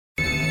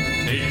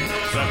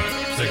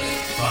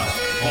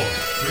4,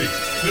 3,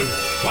 2,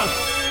 1.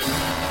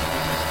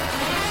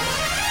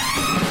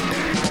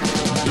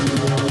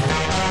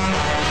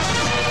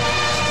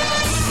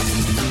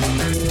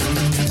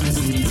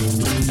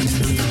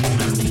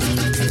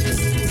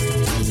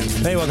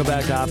 Hey, welcome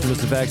back to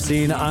Optimus the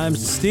Vaccine. I'm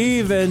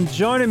Steve, and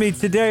joining me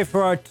today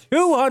for our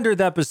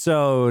 200th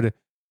episode,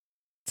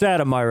 it's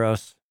Adam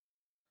Myros.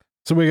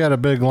 So we got a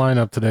big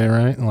lineup today,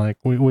 right? Like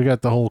we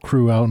got the whole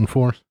crew out in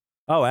force.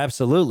 Oh,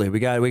 absolutely. We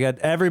got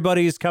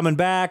everybody's coming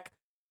back.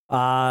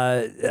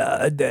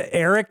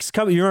 Eric's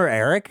coming. You remember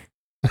Eric?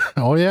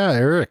 Oh yeah,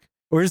 Eric.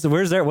 Where's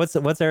Eric?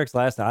 What's Eric's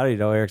last name? I don't even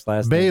know Eric's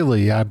last name.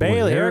 Bailey, I believe.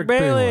 Bailey, Eric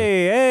Bailey.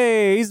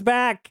 Hey, he's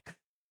back.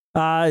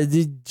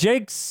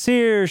 Jake's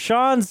here,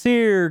 Sean's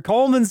here,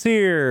 Coleman's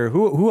here.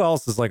 Who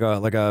else is like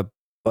a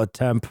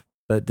temp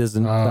that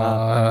doesn't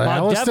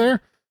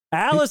Alistair?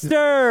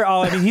 Alistair.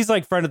 Oh, I mean, he's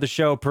like friend of the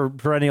show,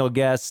 perennial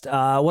guest.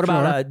 What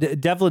about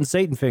Devlin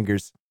Satan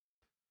Fingers?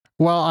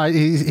 Well,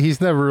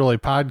 he's never really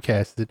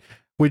podcasted.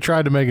 We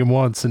tried to make him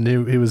once, and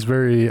he was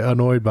very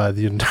annoyed by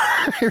the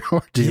entire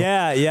ordeal.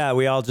 Yeah.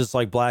 We all just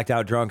like blacked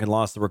out drunk and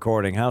lost the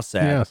recording. How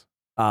sad. Yes.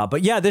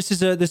 But yeah, this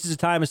is a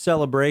time of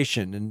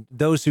celebration, and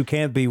those who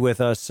can't be with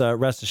us,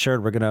 rest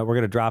assured, we're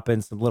gonna drop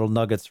in some little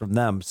nuggets from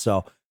them.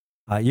 So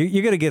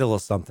you're gonna get a little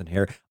something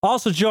here.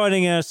 Also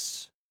joining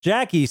us,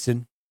 Jack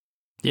Eason.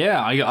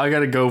 Yeah, I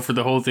gotta go for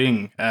the whole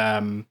thing.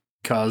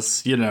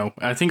 Because,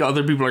 I think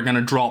other people are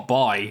gonna drop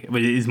by,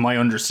 is my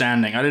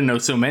understanding. I didn't know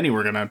so many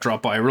were gonna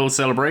drop by. A real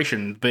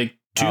celebration, big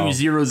 200.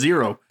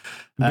 Big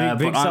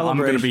but I'm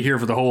gonna be here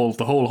for the whole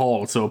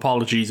haul, so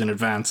apologies in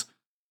advance.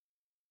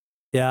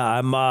 Yeah,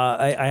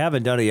 I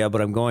haven't done it yet,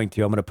 but I'm going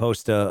to. I'm going to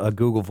post a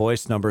Google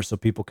Voice number so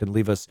people can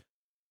leave us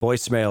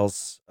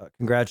voicemails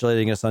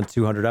congratulating us on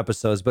 200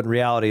 episodes. But in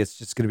reality, it's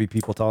just going to be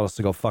people telling us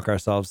to go fuck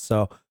ourselves.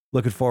 So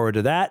looking forward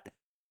to that.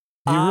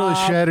 You really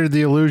shattered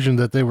the illusion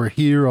that they were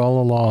here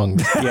all along.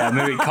 Yeah,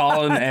 maybe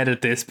Colin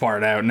edit this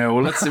part out. No,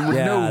 no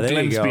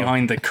glimpse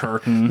behind the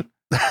curtain.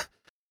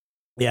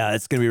 Yeah,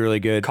 it's gonna be really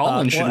good.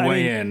 Colin should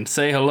weigh in,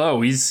 say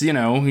hello. He's been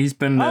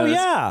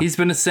he's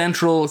been a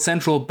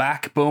central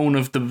backbone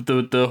of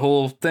the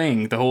whole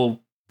thing.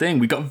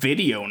 We got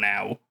video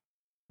now.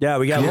 Yeah,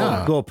 we got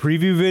little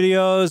preview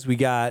videos. We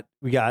got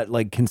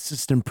like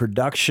consistent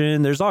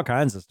production. There's all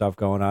kinds of stuff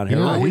going on here.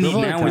 Yeah, all we need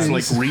now is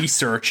like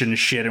research and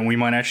shit, and we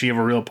might actually have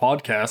a real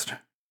podcast.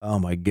 Oh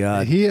my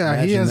god! He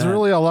has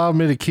really allowed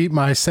me to keep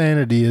my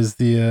sanity as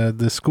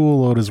the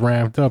school load is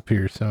ramped up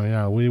here. So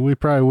yeah, we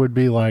probably would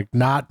be like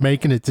not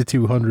making it to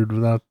 200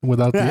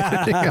 without the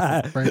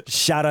editing. Right?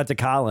 Shout out to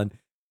Colin.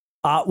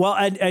 Well,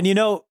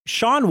 and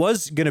Sean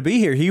was gonna be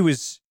here. He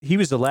was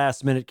a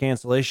last minute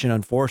cancellation.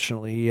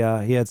 Unfortunately, he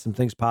had some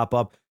things pop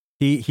up.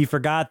 He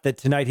forgot that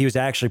tonight he was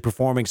actually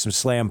performing some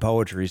slam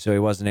poetry, so he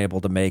wasn't able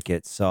to make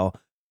it. So,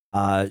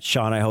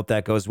 Sean, I hope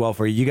that goes well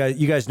for you.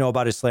 You guys know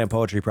about his slam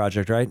poetry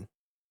project, right?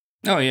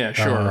 Oh yeah,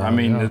 sure. I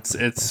mean,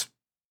 it's.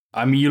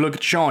 I mean, you look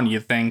at Sean,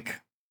 you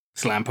think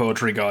slam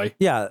poetry guy.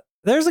 Yeah,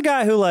 there's a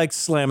guy who likes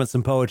slamming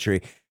some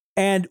poetry,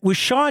 and with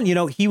Sean,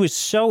 he was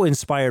so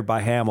inspired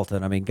by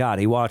Hamilton. I mean, God,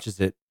 he watches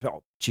it.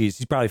 Oh, geez,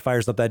 he probably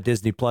fires up that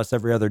Disney Plus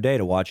every other day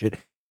to watch it.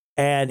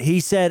 And he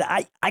said,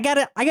 I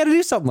gotta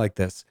do something like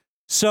this.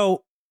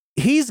 So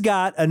he's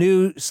got a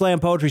new slam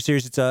poetry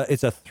series. It's a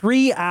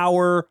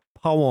 3-hour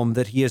poem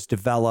that he has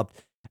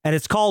developed, and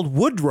it's called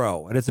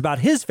Woodrow, and it's about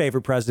his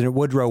favorite president,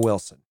 Woodrow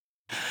Wilson.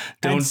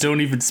 Don't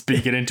even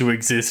speak it into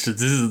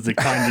existence. This is the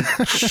kind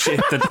of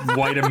shit that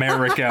white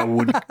America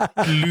would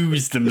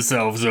lose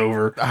themselves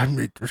over. I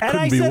mean, it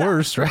couldn't be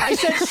worse, right?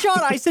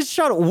 I said,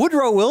 Sean,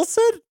 Woodrow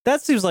Wilson?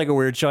 That seems like a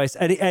weird choice.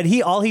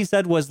 And all he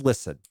said was,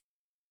 listen,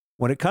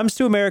 when it comes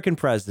to American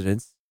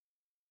presidents,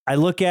 I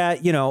look at,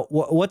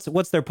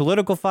 what's their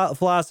political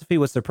philosophy?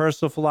 What's their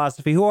personal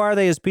philosophy? Who are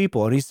they as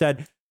people? And he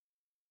said,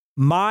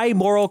 my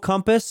moral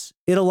compass,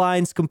 it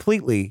aligns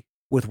completely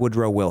with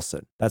Woodrow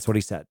Wilson. That's what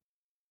he said.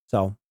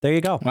 So there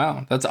you go.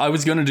 Wow, I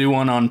was going to do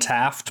one on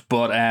Taft,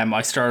 but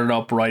I started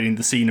up writing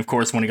the scene, of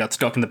course, when he got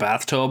stuck in the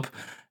bathtub.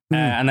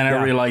 And then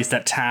I realized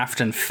that Taft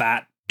and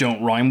fat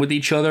don't rhyme with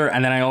each other.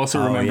 And then I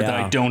also remembered that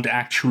I don't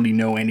actually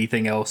know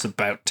anything else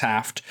about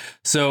Taft.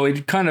 So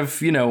it kind of,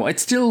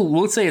 it's still,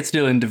 we'll say it's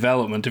still in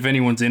development. If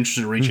anyone's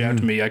interested, reach out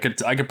to me. I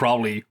could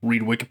probably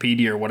read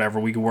Wikipedia or whatever.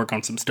 We could work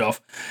on some stuff.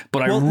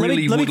 But I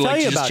really would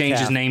like to just change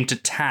his name to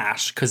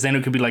Tat, because then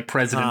it could be like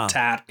President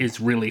Tat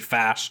is really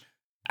fat.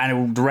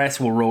 And the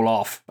rest will roll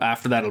off.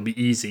 After that, it'll be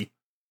easy.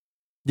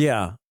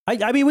 Yeah.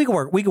 I mean, we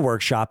can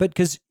workshop it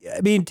because,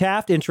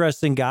 Taft,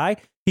 interesting guy.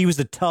 He was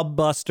a tub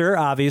buster,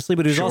 obviously,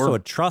 but he was also a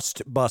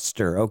trust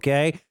buster,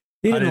 okay?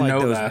 He didn't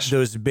like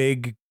those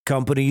big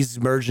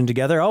companies merging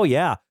together. Oh,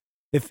 yeah.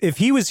 If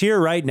he was here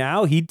right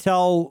now, he'd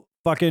tell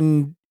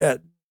fucking,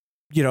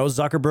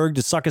 Zuckerberg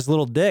to suck his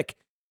little dick.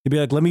 He'd be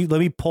like, let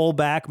me pull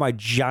back my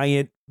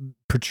giant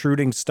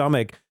protruding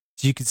stomach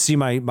so you can see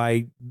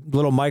my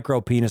little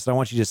micro penis, and I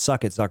want you to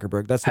suck it,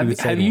 Zuckerberg. That's what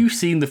have you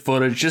seen the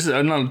footage? Just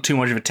not too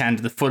much of a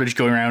tangent. The footage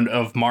going around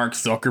of Mark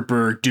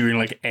Zuckerberg doing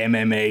like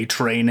MMA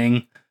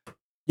training.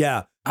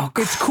 Yeah,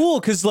 it's cool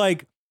because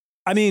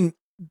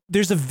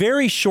there's a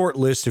very short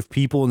list of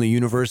people in the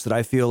universe that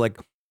I feel like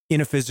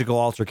in a physical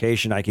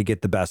altercation I could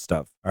get the best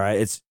of. All right,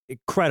 it's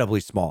incredibly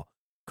small.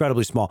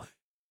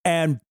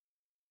 And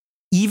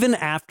even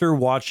after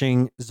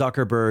watching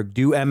Zuckerberg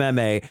do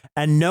MMA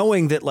and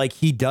knowing that like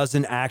he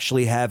doesn't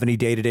actually have any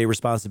day-to-day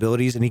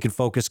responsibilities and he can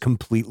focus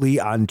completely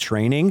on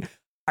training,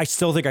 I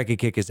still think I could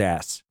kick his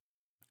ass.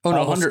 Oh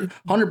no,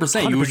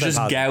 100%. You would just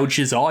gouge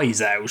his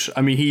eyes out.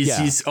 I mean, he's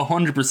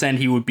 100%.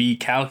 He would be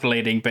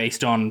calculating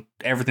based on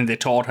everything they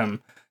taught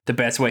him the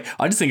best way.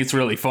 I just think it's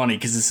really funny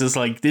because it's just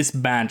like this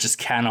man just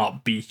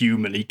cannot be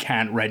human. He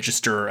can't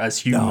register as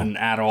human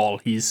at all.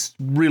 He's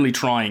really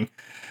trying.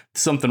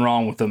 Something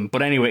wrong with him.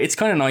 But anyway, it's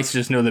kind of nice to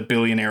just know that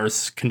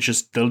billionaires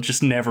they'll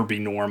just never be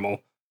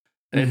normal.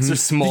 It's a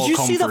small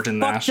comfort in that. Did you see the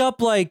fucked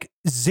up like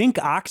zinc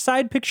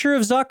oxide picture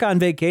of Zuck on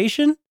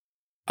vacation?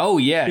 Oh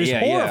yeah, it's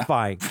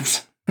horrifying.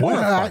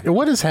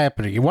 What is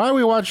happening? Why are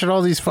we watching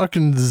all these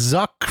fucking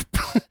Zuck?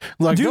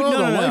 Like, dude, the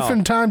life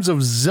and times of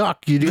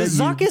Zuck.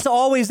 Zuck is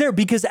always there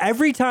because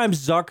every time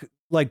Zuck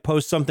like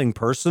posts something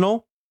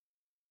personal,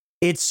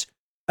 it's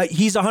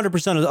he's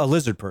 100% a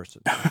lizard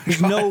person.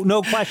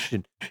 No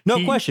question.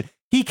 Question.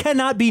 He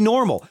cannot be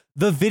normal.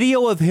 The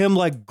video of him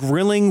like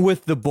grilling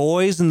with the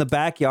boys in the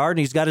backyard and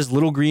he's got his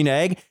little green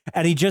egg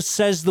and he just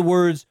says the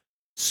words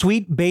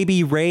 "sweet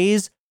baby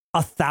Ray's"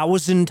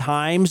 1,000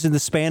 times in the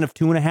span of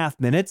 2.5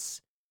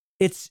 minutes.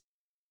 It's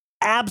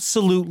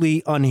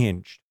absolutely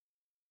unhinged.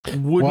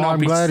 I'm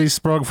glad he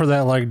sprung for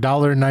that like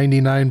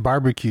 $1.99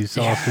 barbecue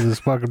sauce with his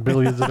fucking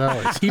billions of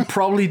dollars. He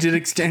probably did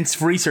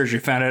extensive research. He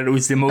found out it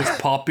was the most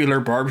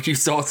popular barbecue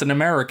sauce in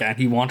America, and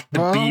he wanted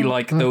to be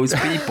like those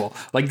people.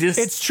 Like this,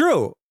 it's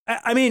true.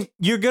 I mean,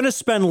 you're going to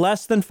spend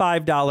less than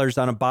 $5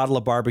 on a bottle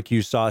of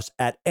barbecue sauce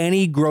at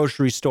any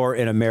grocery store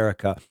in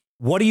America.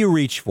 What do you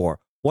reach for?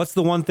 What's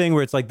the one thing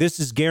where it's like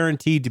this is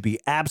guaranteed to be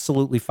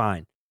absolutely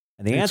fine?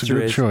 And the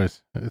answer is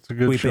choice. It's a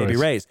good Sweet choice. Baby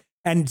Ray's.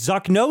 And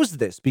Zuck knows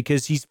this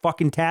because he's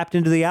fucking tapped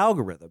into the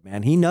algorithm,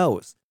 man. He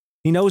knows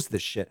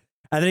this shit.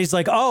 And then he's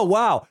like, oh,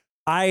 wow,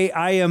 I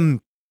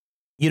am,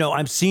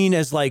 I'm seen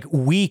as like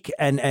weak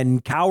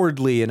and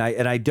cowardly and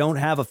I don't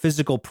have a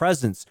physical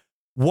presence.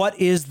 What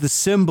is the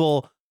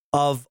symbol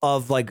of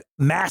like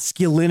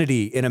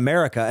masculinity in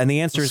America? And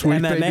the answer is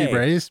Sweet MMA. Baby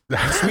Ray's.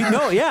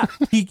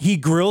 He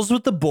grills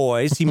with the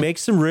boys. He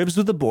makes some ribs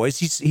with the boys.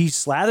 He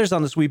slathers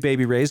on the Sweet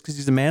Baby Ray's because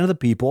he's a man of the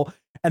people.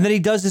 And then he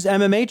does his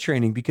MMA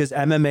training because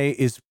MMA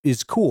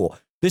is cool.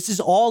 This is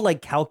all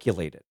like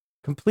calculated,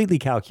 completely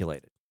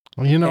calculated.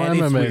 Well,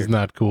 MMA is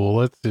not cool.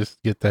 Let's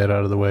just get that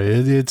out of the way.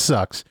 It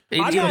sucks.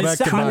 I'm not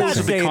the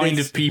kind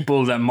of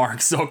people that Mark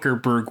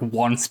Zuckerberg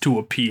wants to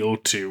appeal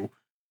to.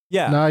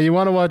 Yeah. No, you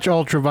want to watch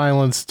ultra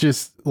violence?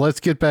 Just let's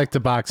get back to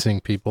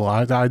boxing, people.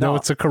 I know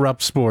it's a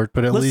corrupt sport,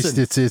 but at least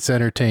it's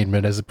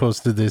entertainment as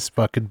opposed to this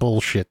fucking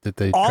bullshit that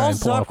they try and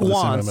pull off with this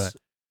MMA.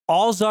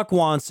 All Zuck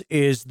wants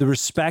is the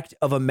respect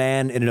of a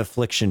man in an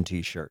affliction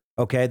t-shirt.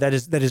 Okay, that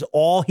is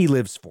all he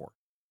lives for.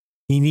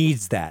 He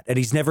needs that, and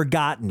he's never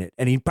gotten it,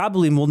 and he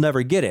probably will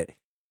never get it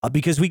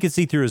because we can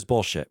see through his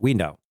bullshit. We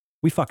know.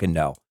 We fucking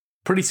know.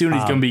 Pretty soon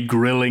he's going to be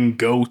grilling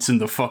goats in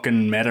the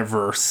fucking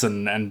metaverse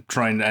and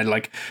trying to,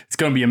 like, it's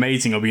going to be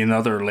amazing. It'll be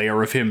another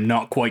layer of him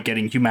not quite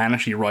getting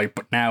humanity right,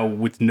 but now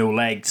with no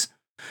legs.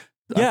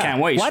 Yeah. I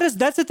can't wait.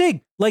 That's the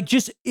thing. Like,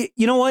 just,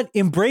 you know what?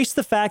 Embrace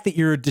the fact that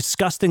you're a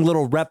disgusting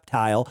little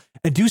reptile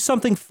and do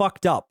something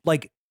fucked up.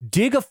 Like,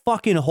 dig a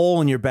fucking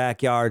hole in your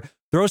backyard,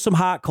 throw some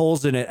hot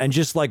coals in it, and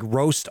just, like,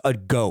 roast a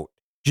goat.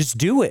 Just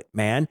do it,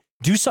 man.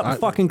 Do something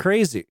fucking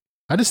crazy.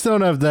 I just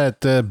don't have that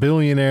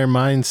billionaire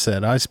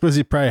mindset. I suppose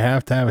you probably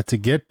have to have it to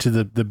get to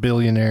the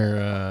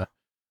billionaire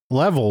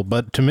level.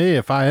 But to me,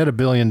 if I had $1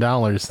 billion,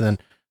 then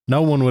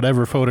no one would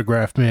ever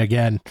photograph me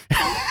again.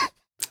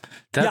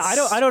 I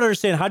don't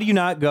understand. How do you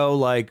not go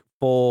like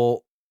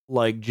full,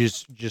 like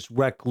just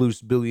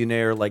recluse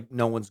billionaire? Like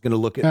no one's gonna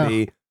look at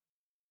me.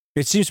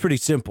 It seems pretty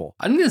simple.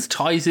 I think this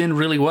ties in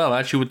really well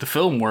actually with the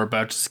film we're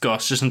about to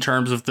discuss, just in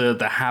terms of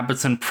the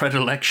habits and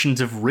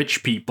predilections of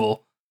rich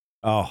people.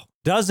 Oh,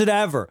 does it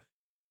ever?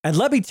 And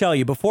let me tell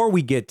you, before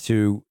we get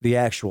to the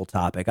actual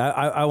topic,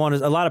 I want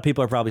to. A lot of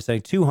people are probably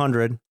saying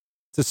 200.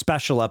 It's a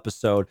special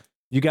episode.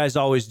 You guys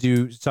always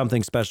do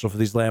something special for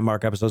these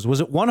landmark episodes. Was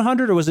it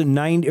 100 or was it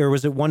 90 or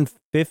was it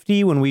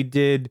 150 when we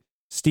did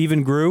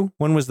Stephen Grew?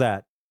 When was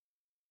that?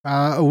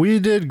 We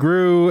did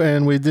Grew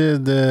and we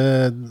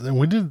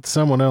did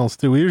someone else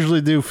too. We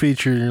usually do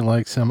feature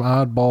like some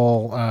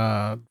oddball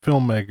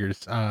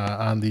filmmakers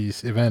on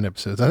these event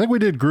episodes. I think we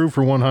did Grew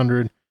for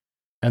 100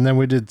 and then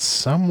we did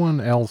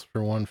someone else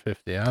for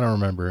 150. I don't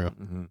remember who.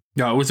 Mm-hmm.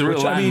 No, it was a real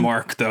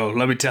landmark though,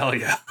 let me tell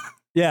you.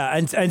 Yeah,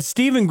 and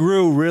Stephen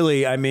Grew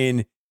really, I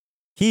mean,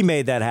 he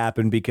made that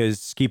happen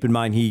because keep in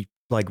mind, he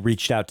like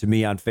reached out to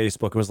me on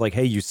Facebook and was like,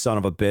 hey, you son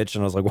of a bitch.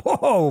 And I was like,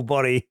 whoa,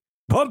 buddy,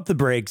 pump the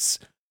brakes.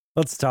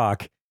 Let's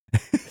talk.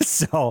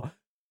 So,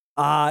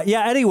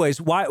 anyways,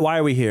 why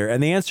are we here?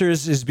 And the answer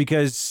is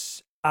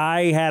because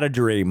I had a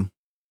dream.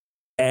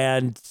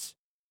 And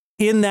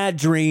in that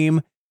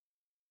dream,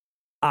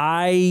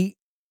 I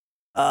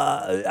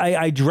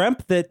I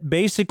dreamt that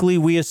basically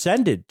we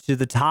ascended to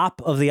the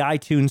top of the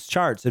iTunes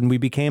charts and we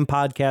became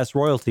podcast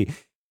royalty.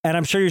 And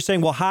I'm sure you're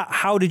saying, well,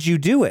 how did you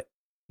do it?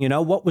 You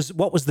know, what was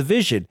the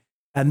vision?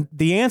 And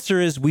the answer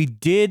is we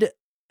did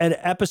an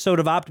episode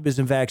of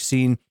Optimism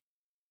Vaccine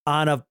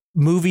on a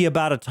movie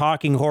about a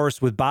talking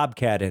horse with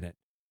Bobcat in it.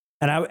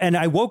 And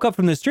I woke up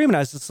from this dream and I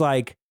was just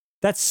like,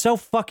 that's so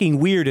fucking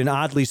weird and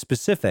oddly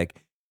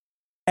specific.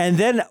 And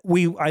then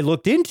I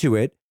looked into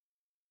it,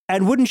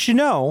 and wouldn't you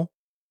know,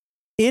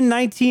 in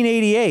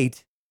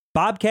 1988,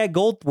 Bobcat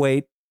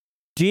Goldthwait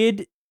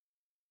did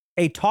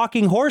a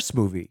talking horse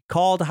movie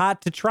called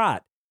Hot to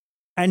Trot.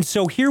 And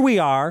so here we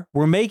are,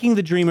 we're making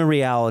the dream a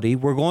reality.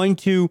 We're going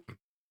to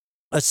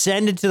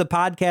ascend into the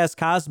podcast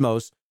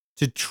cosmos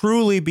to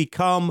truly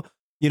become,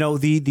 you know,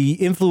 the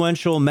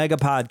influential mega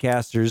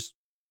podcasters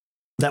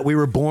that we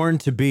were born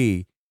to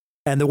be.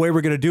 And the way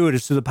we're going to do it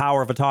is through the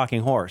power of a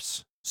talking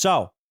horse.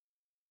 So,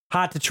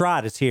 Hot to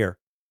Trot is here.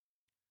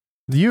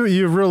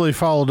 You've really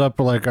followed up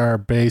like our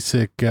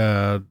basic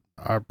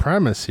our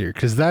premise here,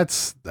 because that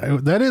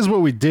is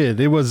what we did.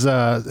 It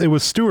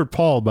was Stuart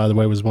Paul, by the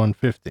way, was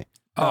 150.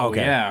 Oh,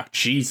 okay. Yeah,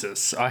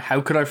 Jesus.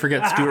 How could I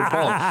forget Stuart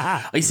Paul?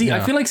 I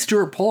feel like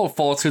Stuart Paul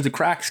falls through the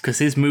cracks because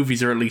his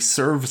movies are at least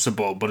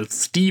serviceable, but it's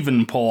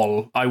Stephen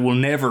Paul. I will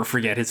never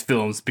forget his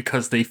films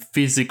because they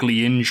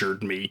physically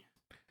injured me.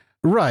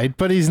 Right,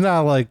 but he's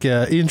not like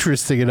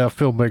interesting enough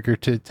filmmaker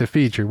to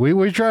feature.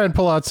 We try and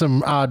pull out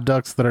some odd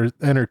ducks that are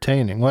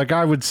entertaining. Like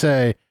I would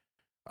say,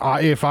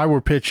 if I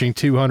were pitching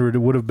 200, it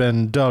would have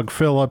been Doug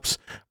Phillips.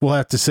 We'll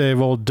have to save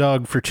old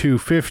Doug for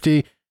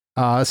 250.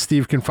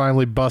 Steve can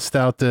finally bust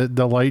out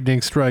the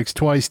Lightning Strikes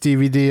Twice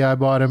DVD I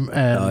bought him,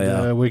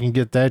 and we can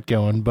get that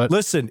going. But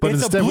listen, but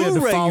it's instead we had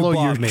to follow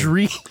your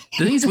dream.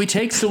 The thing is, we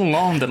take so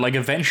long that like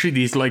eventually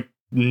these like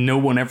no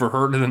one ever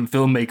heard of them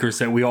filmmakers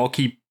that we all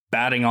keep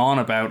batting on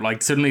about,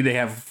 like suddenly they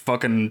have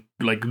fucking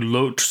like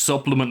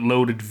supplement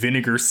loaded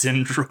Vinegar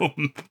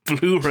Syndrome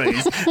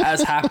Blu-rays,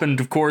 as happened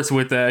of course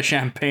with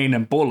Champagne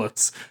and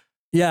Bullets.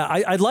 Yeah,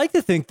 I'd like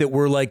to think that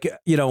we're like,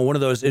 you know, one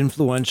of those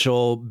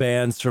influential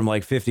bands from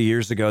like 50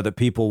 years ago that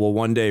people will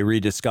one day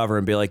rediscover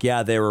and be like,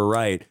 yeah, they were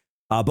right.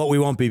 But we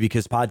won't be,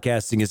 because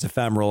podcasting is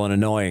ephemeral and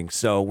annoying.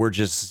 So we're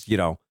just, you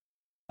know,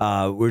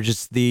 we're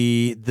just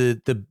the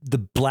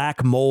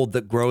black mold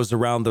that grows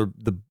around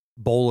the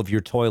bowl of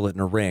your toilet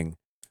in a ring.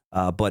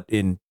 But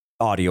in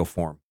audio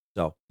form.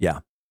 So,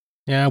 yeah.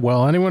 Yeah,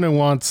 well, anyone who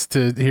wants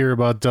to hear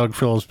about Doug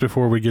Phillips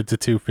before we get to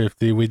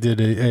 250, we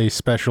did a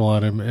special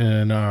on him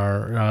in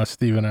our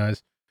Steve and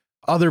I's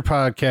other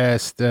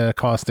podcast,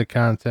 Caustic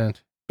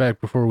Content, back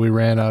before we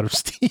ran out of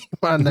steam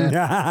on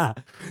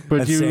that.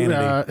 But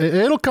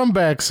it'll come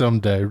back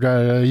someday.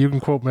 You can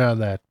quote me on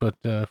that. But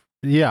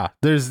yeah,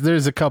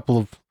 there's a couple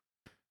of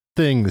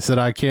things that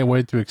I can't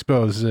wait to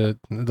expose, the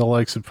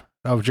likes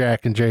of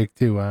Jack and Jake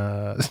too,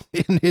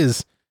 in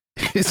his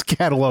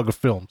catalog of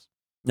films.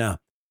 Yeah,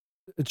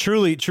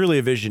 truly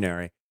a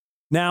visionary.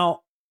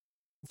 Now,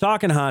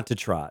 talking Hot to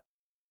Trot.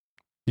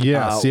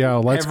 Yes,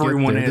 let's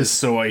everyone get there. is,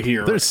 so I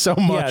hear. There's so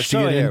much to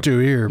get into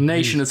here.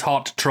 Nation is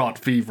hot to trot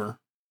fever.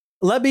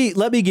 Let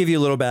me give you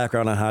a little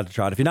background on Hot to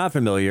Trot. If you're not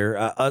familiar,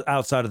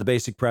 outside of the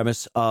basic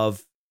premise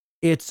of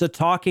it's a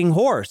talking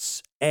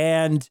horse.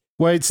 And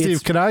wait,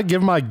 Steve, can I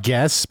give my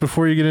guess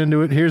before you get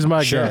into it? Here's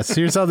my guess.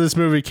 Here's how this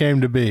movie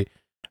came to be.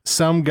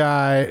 Some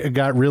guy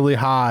got really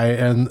high,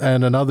 and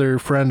another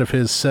friend of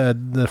his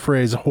said the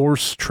phrase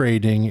horse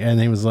trading, and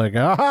he was like,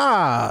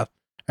 aha!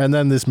 And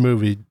then this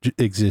movie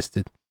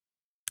existed.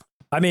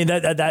 I mean,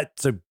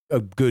 that's a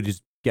good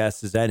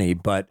guess as any,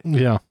 but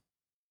yeah,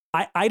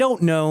 I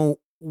don't know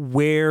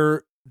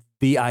where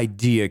the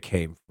idea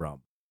came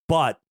from,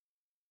 but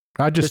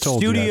I just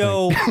told you. The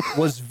studio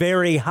was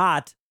very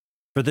hot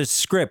for this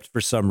script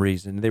for some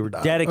reason. They were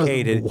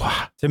dedicated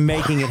to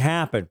making it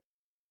happen.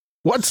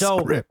 What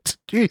script?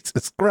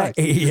 Jesus Christ.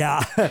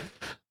 Yeah.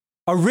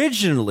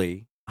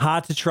 Originally,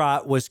 Hot to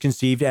Trot was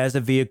conceived as a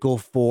vehicle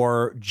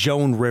for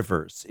Joan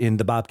Rivers in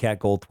the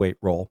Bobcat Goldthwait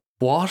role.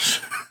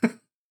 What?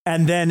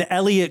 And then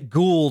Elliot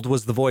Gould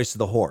was the voice of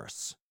the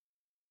horse.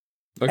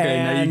 Okay,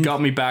 now you got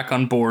me back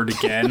on board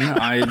again.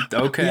 I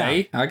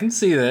can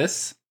see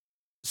this.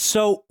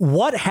 So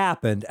what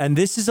happened, and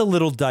this is a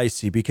little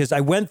dicey because I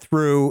went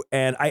through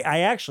and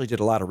I actually did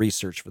a lot of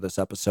research for this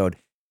episode.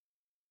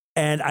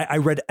 And I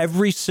read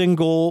every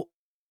single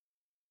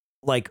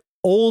like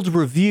old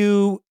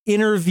review,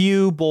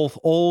 interview, both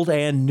old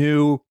and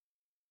new,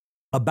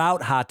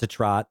 about Hot to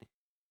Trot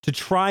to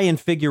try and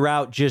figure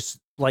out just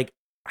like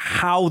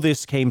how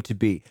this came to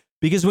be.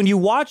 Because when you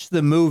watch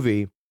the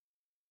movie,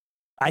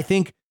 I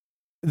think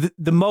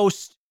the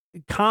most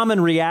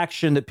common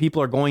reaction that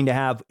people are going to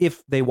have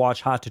if they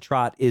watch Hot to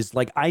Trot is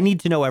like, I need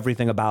to know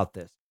everything about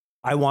this.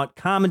 I want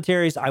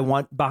commentaries. I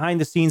want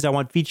behind the scenes. I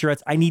want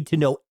featurettes. I need to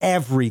know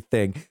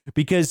everything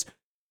because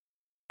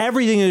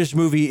everything in this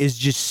movie is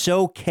just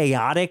so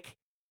chaotic.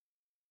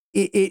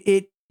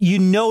 You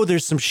know,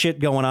 there's some shit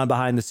going on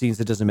behind the scenes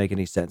that doesn't make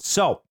any sense.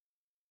 So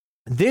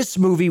this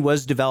movie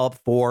was developed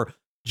for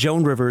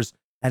Joan Rivers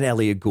and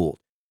Elliot Gould.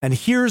 And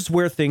here's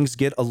where things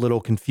get a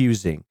little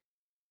confusing.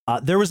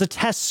 There was a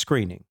test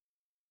screening.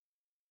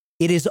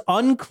 It is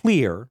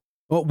unclear.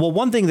 Well,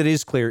 one thing that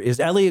is clear is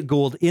Elliot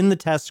Gould in the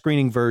test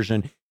screening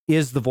version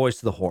is the voice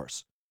of the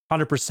horse.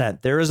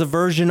 100%. There is a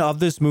version of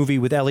this movie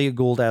with Elliot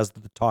Gould as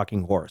the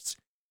talking horse.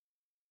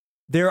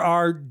 There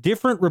are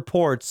different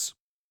reports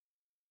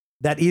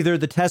that either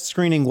the test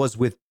screening was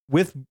with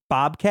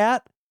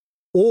Bobcat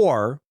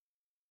or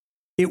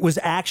it was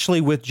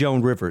actually with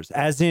Joan Rivers,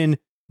 as in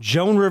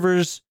Joan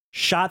Rivers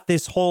shot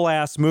this whole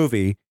ass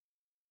movie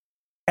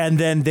and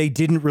then they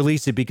didn't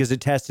release it because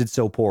it tested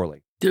so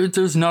poorly.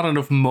 There's not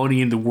enough money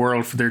in the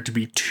world for there to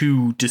be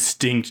two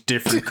distinct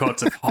different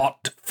cuts of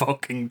Hot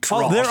fucking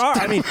Trot. Oh, there are.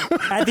 I mean,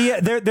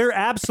 there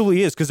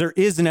absolutely is, because there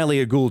is an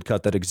Elliot Gould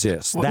cut that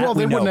exists. Well,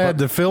 they wouldn't have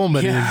to film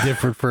anything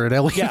different for an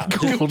Elliot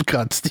Gould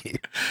cut,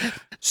 Steve.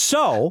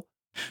 So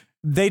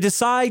they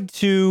decide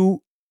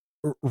to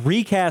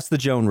recast the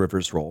Joan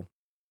Rivers role,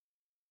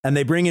 and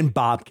they bring in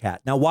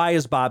Bobcat. Now, why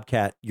is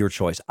Bobcat your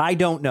choice? I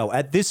don't know.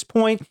 At this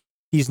point,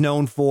 he's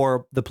known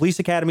for the Police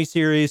Academy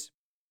series,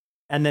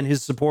 and then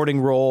his supporting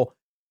role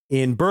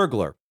in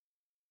Burglar,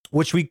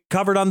 which we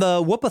covered on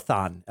the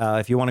Whoopathon.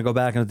 If you want to go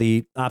back into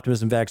the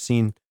Optimism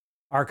Vaccine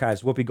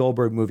archives, Whoopi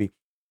Goldberg movie.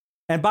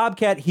 And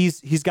Bobcat, he's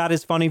got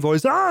his funny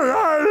voice.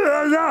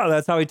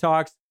 That's how he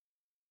talks.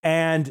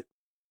 And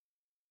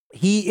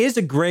he is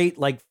a great,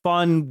 like,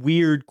 fun,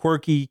 weird,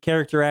 quirky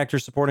character actor,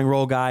 supporting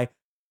role guy.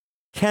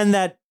 Can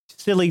that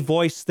silly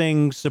voice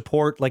thing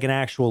support like an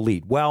actual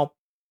lead? Well,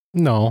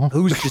 no.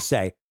 Who's to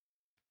say?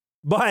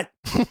 But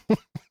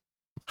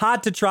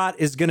Hot to Trot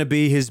is going to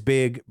be his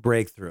big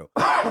breakthrough.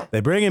 They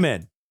bring him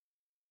in.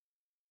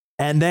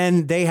 And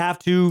then they have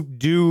to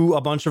do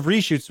a bunch of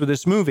reshoots for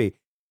this movie.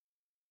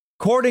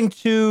 According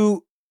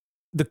to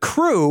the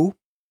crew,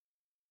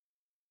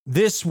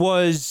 this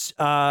was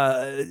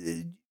a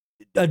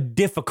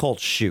difficult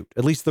shoot,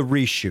 at least the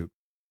reshoot.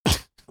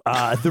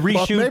 The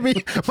reshoot well,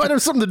 maybe might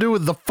have something to do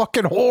with the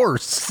fucking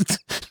horse.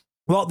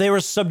 Well, they were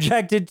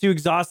subjected to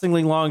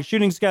exhaustingly long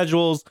shooting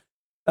schedules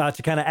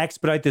to kind of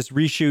expedite this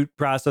reshoot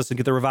process and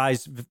get the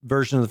revised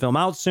version of the film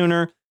out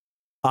sooner.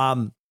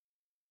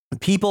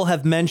 People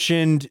have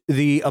mentioned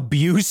the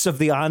abuse of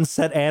the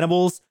on-set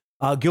animals.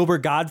 Gilbert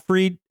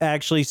Gottfried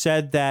actually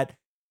said that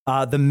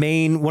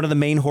one of the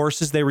main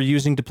horses they were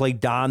using to play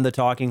Don, the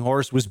talking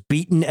horse, was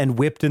beaten and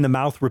whipped in the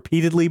mouth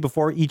repeatedly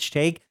before each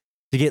take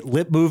to get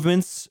lip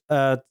movements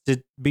to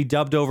be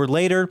dubbed over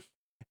later.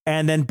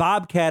 And then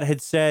Bobcat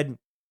had said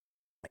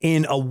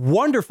in a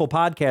wonderful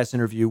podcast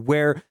interview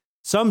where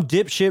some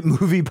dipshit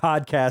movie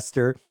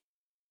podcaster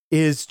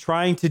is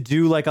trying to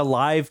do like a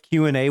live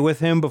Q&A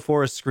with him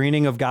before a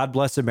screening of God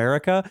Bless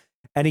America.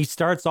 And he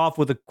starts off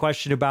with a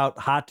question about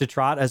Hot to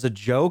Trot as a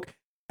joke.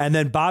 And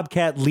then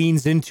Bobcat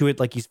leans into it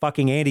like he's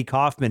fucking Andy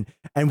Kaufman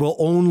and will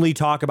only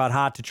talk about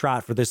Hot to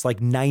Trot for this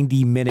like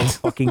 90-minute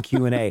fucking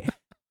Q&A.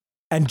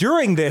 And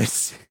during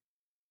this,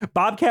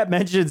 Bobcat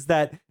mentions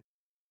that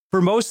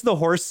for most of the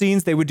horse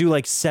scenes, they would do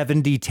like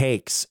 70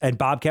 takes. And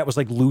Bobcat was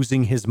like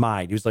losing his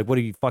mind. He was like, what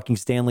are you, fucking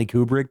Stanley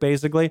Kubrick,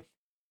 basically?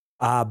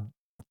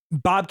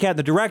 Bobcat,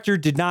 the director,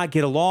 did not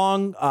get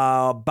along.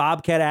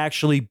 Bobcat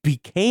actually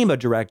became a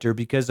director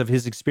because of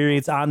his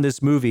experience on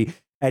this movie.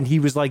 And he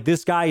was like,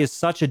 this guy is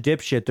such a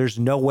dipshit. There's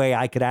no way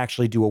I could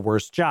actually do a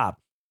worse job.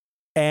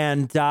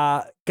 And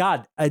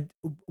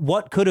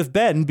what could have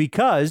been,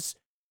 because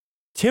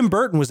Tim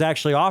Burton was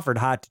actually offered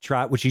Hot to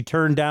Trot, which he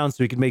turned down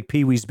so he could make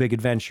Pee-wee's Big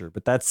Adventure.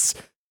 But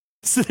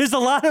so there's a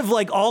lot of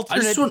like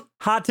alternate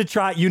Hot to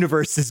Trot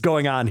universes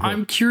going on here.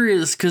 I'm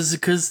curious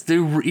because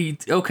Joan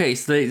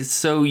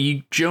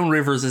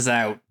Rivers is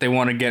out. They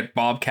want to get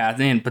Bobcat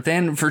in, but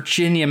then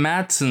Virginia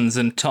Madsen's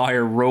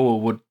entire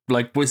role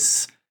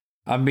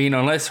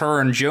unless her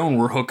and Joan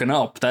were hooking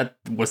up,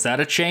 was that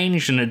a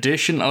change, an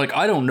addition? Like,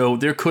 I don't know.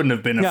 There couldn't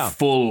have been a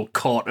full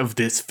cut of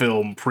this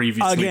film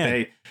previously.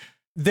 Again,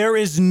 there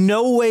is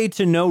no way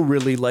to know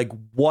really like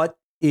what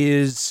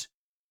is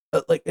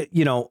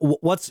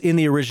what's in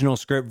the original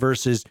script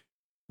versus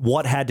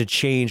what had to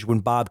change when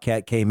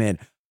Bobcat came in.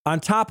 On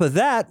top of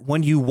that,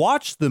 when you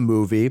watch the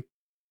movie,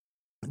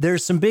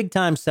 there's some big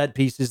time set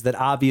pieces that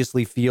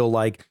obviously feel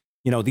like,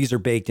 these are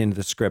baked into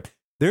the script.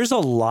 There's a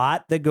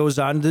lot that goes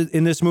on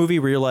in this movie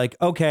where you're like,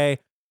 okay,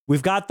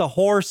 we've got the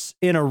horse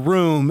in a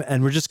room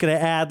and we're just going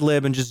to ad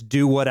lib and just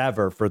do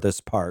whatever for this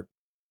part.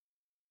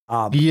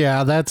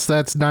 Yeah, that's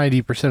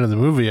 90% of the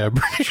movie, I'm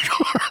pretty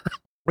sure.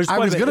 I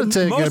was going to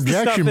take an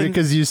objection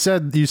because you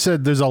said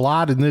there's a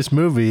lot in this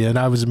movie, and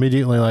I was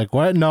immediately like,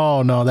 what?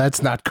 No,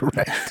 that's not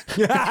correct.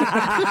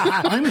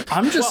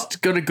 I'm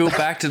just going to go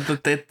back to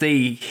that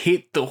they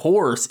hit the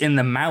horse in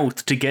the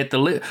mouth to get the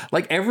lip.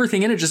 Like,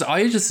 everything in it,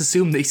 I just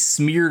assumed they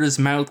smeared his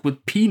mouth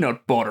with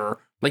peanut butter.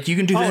 Like, you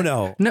can do that.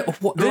 Oh, no.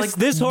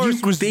 This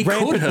horse was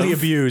rampantly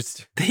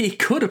abused. They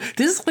could have.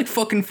 This is like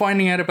fucking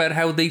finding out about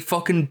how they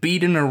fucking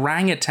beat an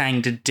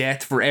orangutan to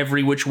death for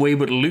Every Which Way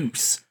But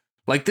Loose.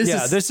 Like,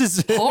 this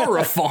is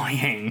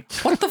horrifying.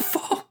 What the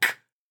fuck?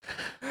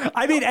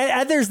 I mean,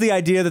 and there's the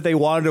idea that they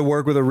wanted to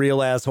work with a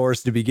real ass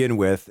horse to begin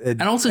with,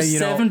 and also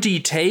 70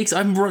 takes.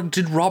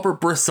 Did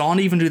Robert Bresson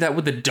even do that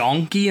with the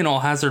donkey and All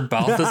Hazard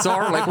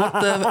Balthazar? Like, what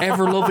the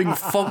ever loving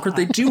fuck are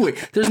they doing?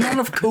 There's not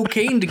enough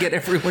cocaine to get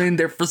everyone in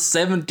there for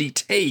 70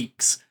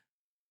 takes.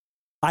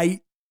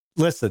 I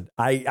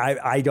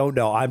don't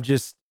know.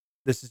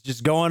 This is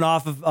just going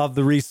off of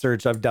the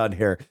research I've done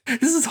here.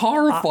 This is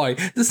horrifying.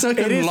 This is like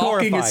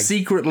unlocking a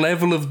secret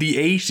level of the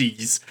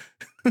 80s.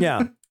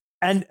 Yeah.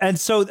 And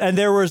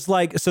there were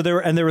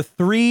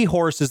 3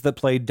 horses that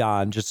played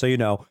Don, just so you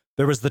know.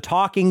 There was the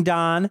talking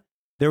Don,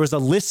 there was a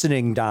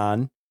listening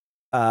Don,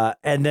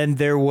 and then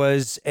there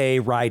was a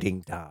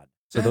riding Don.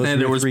 So those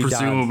and there was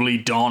presumably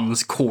Dons.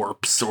 Don's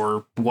corpse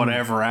or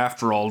whatever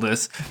after all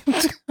this.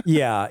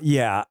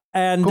 Yeah.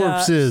 And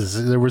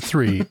corpses, there were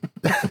 3.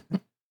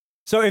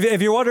 So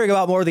if you're wondering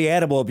about more of the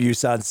animal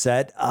abuse on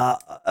set,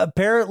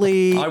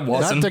 apparently I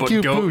wasn't. Not the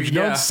cute pooch.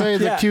 Yeah. Don't say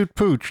the cute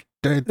pooch.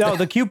 No,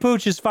 the cute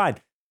pooch is fine.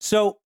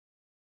 So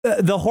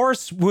the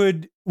horse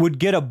would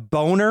get a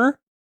boner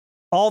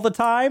all the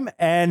time,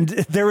 and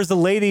there was a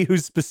lady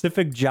whose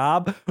specific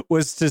job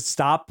was to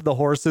stop the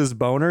horse's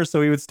boner.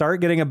 So he would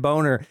start getting a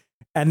boner,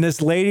 and this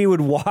lady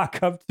would walk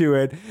up to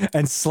it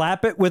and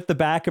slap it with the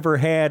back of her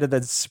hand and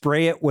then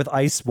spray it with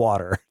ice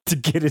water to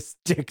get his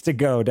dick to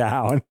go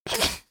down.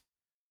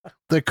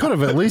 They could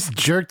have at least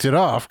jerked it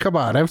off. Come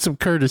on, have some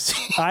courtesy.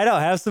 I know,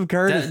 have some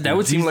courtesy. That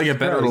would seem like a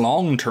better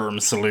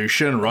long-term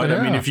solution, right? Yeah.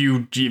 I mean, if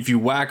you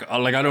whack,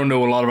 like, I don't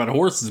know a lot about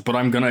horses, but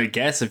I'm gonna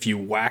guess if you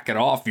whack it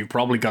off, you've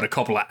probably got a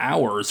couple of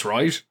hours,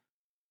 right?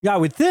 Yeah, I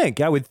would think.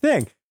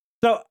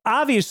 So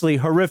obviously,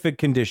 horrific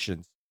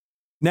conditions.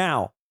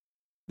 Now,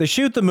 they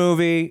shoot the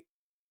movie.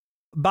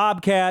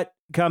 Bobcat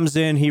comes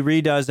in, he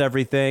redoes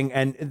everything,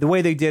 and the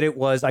way they did it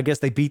was, I guess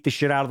they beat the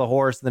shit out of the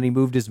horse, and then he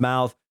moved his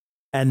mouth.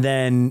 And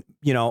then,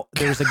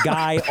 there's a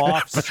guy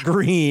off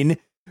screen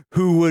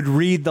who would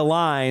read the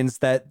lines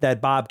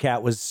that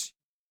Bobcat was,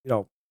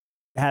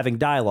 having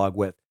dialogue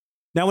with.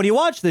 Now, when you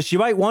watch this, you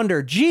might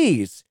wonder,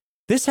 geez,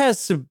 this has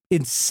some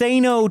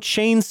insano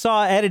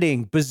chainsaw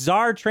editing,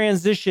 bizarre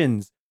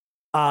transitions,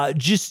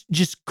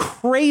 just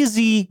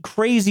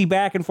crazy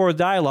back and forth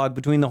dialogue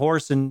between the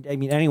horse and,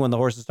 anyone the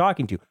horse is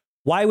talking to.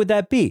 Why would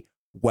that be?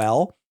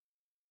 Well,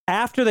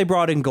 after they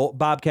brought in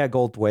Bobcat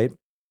Goldthwait,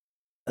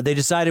 they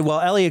decided,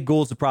 well, Elliot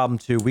Gould's a problem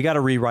too. We got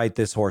to rewrite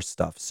this horse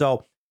stuff.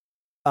 So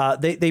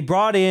they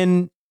brought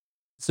in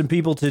some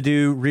people to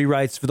do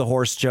rewrites for the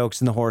horse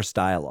jokes and the horse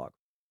dialogue,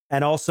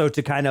 and also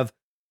to kind of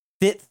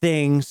fit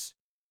things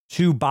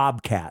to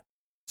Bobcat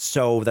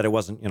so that it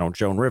wasn't,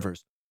 Joan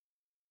Rivers.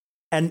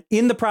 And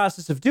in the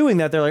process of doing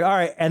that, they're like, all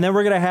right, and then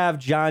we're going to have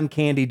John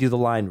Candy do the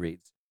line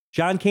reads.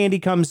 John Candy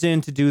comes in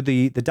to do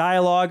the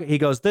dialogue. He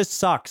goes, this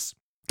sucks.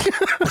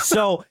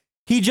 So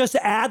he just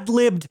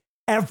ad-libbed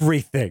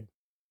everything.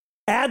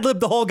 Ad-libbed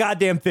the whole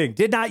goddamn thing.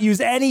 Did not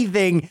use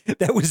anything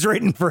that was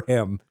written for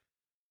him.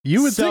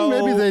 You would think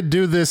maybe they'd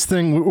do this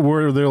thing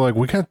where they're like,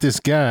 we got this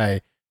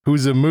guy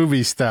who's a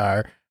movie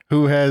star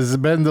who has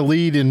been the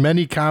lead in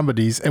many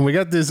comedies, and we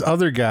got this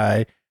other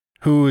guy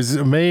whose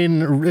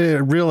main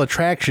real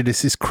attraction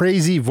is his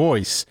crazy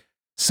voice.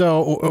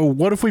 So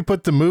what if we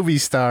put the movie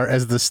star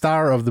as the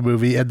star of the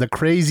movie and the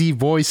crazy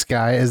voice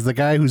guy as the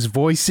guy who's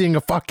voicing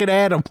a fucking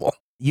animal?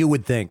 You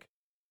would think.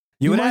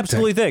 You would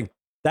absolutely think.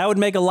 That would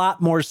make a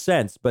lot more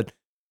sense, but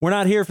we're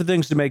not here for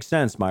things to make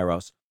sense,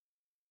 Myros.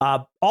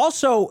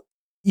 Also,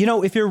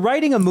 if you're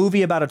writing a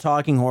movie about a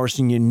talking horse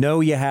and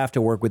you have to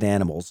work with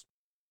animals,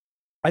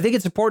 I think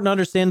it's important to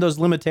understand those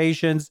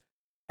limitations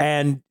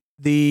and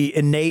the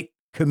innate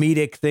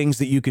comedic things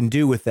that you can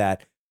do with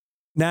that.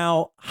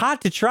 Now,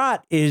 Hot to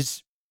Trot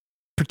is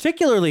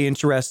particularly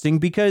interesting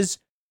because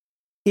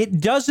it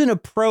doesn't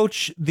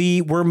approach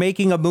the we're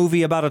making a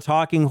movie about a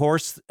talking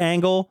horse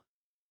angle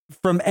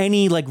from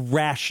any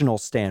rational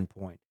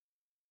standpoint.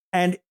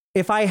 And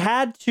if I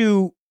had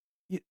to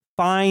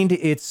find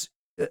its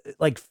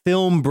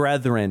film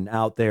brethren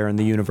out there in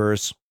the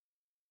universe,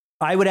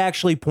 I would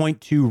actually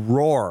point to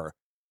Roar,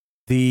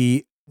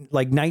 the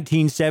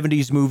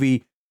 1970s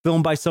movie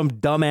filmed by some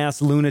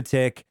dumbass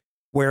lunatic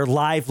where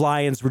live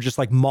lions were just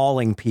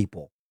mauling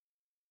people.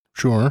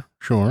 Sure.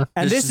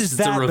 And this is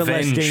that the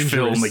revenge less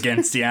film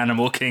against the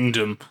animal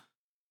kingdom.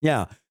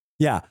 Yeah.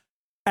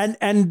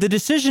 And the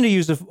decision to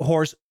use a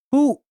horse,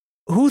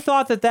 who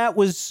thought that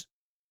was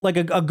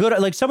a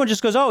good, someone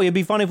just goes, oh, it'd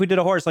be funny if we did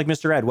a horse like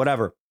Mr. Ed,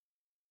 whatever.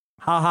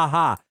 Ha ha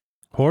ha.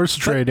 Horse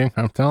trading,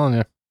 I'm telling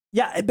you.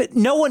 Yeah, but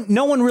no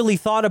one really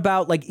thought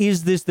about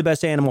is this the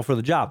best animal for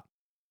the job?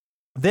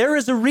 There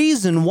is a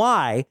reason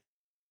why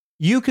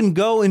you can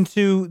go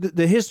into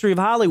the history of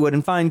Hollywood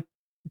and find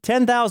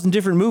 10,000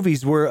 different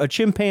movies where a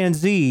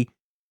chimpanzee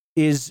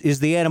is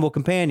the animal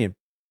companion.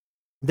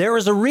 There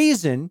is a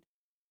reason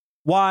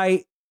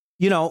why,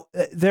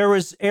 there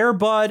was Air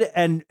Bud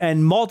and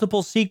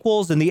multiple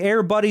sequels and the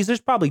Air Buddies.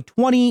 There's probably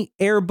 20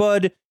 Air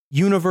Bud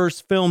universe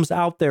films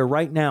out there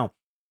right now.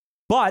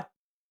 But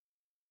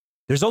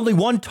there's only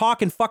one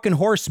talking fucking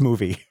horse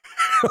movie.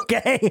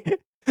 Okay?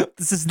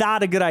 This is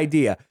not a good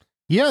idea.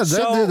 Yeah,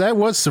 that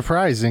was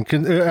surprising.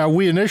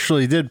 We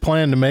initially did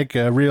plan to make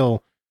a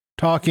real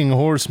talking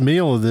horse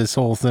meal of this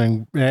whole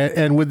thing.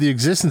 And with the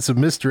existence of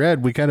Mr.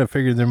 Ed, we kind of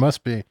figured there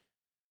must be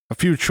a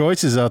few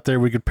choices out there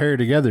we could pair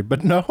together.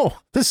 But no,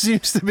 this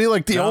seems to be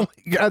like the only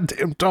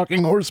goddamn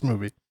talking horse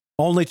movie.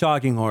 Only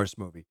talking horse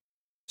movie.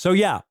 So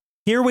yeah,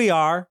 here we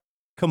are.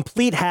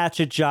 Complete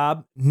hatchet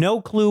job.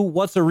 No clue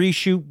what's a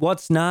reshoot,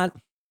 what's not.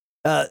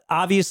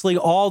 Obviously,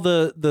 all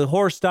the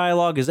horse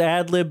dialogue is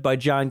ad-libbed by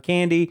John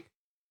Candy.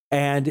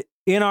 And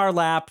in our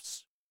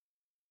laps,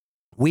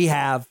 we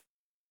have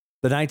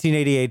the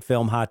 1988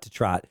 film Hot to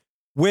Trot,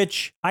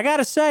 which I got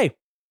to say,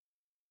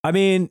 I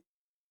mean,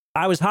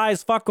 I was high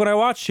as fuck when I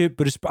watched it,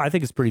 but I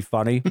think it's pretty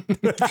funny.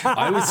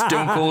 I was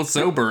stone cold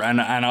sober, and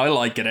I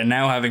like it. And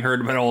now having heard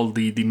about all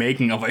the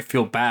making of, I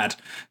feel bad.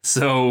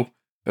 So,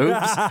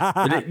 oops.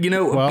 But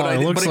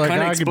it looks like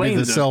I could be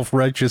the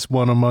self-righteous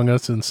one among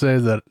us and say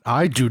that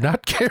I do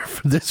not care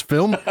for this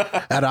film,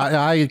 and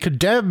I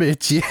condemn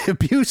its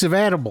abuse of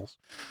animals.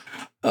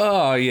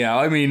 Oh, yeah.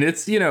 I mean,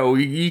 it's,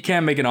 you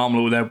can't make an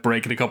omelet without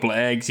breaking a couple of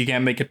eggs. You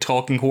can't make a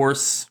talking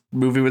horse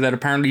movie without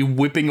apparently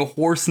whipping a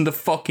horse in the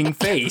fucking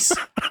face.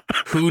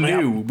 Who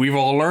knew? We've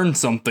all learned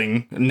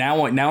something.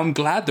 Now I'm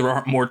glad there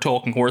aren't more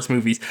talking horse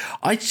movies.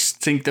 I just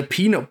think the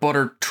peanut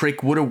butter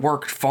trick would have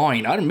worked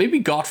fine. Maybe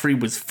Godfrey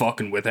was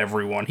fucking with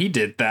everyone. He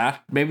did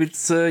that. Maybe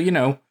it's,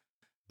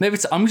 maybe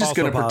it's, I'm just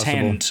going to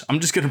pretend. I'm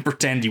just going to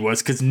pretend he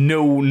was, because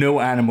no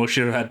animal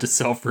should have had to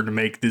suffer to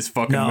make this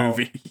fucking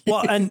movie.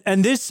 Well,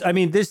 and this, I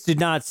mean, this did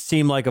not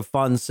seem like a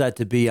fun set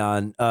to be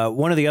on.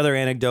 One of the other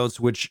anecdotes,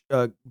 which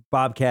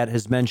Bobcat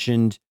has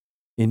mentioned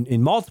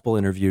in multiple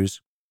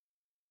interviews,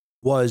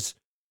 was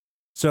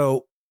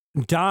so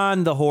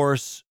Don the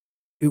horse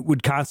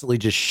would constantly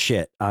just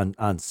shit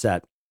on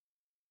set.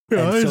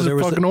 Yeah, he's a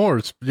fucking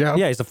horse.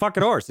 Yeah, he's a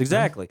fucking horse.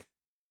 Exactly. Yeah.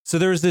 So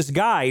there was this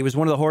guy, he was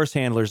one of the horse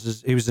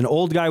handlers. He was an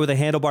old guy with a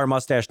handlebar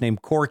mustache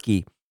named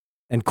Corky.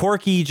 And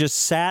Corky just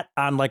sat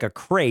on like a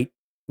crate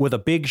with a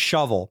big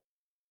shovel.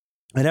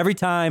 And every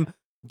time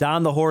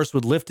Don the horse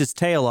would lift his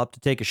tail up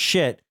to take a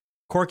shit,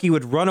 Corky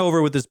would run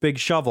over with this big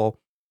shovel,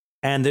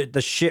 and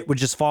the shit would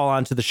just fall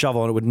onto the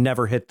shovel and it would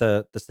never hit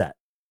the set,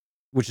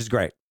 which is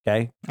great.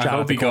 Okay. I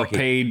hope he got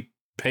paid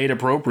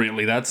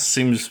appropriately. That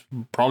seems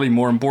probably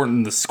more important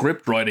than the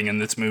script writing in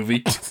this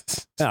movie.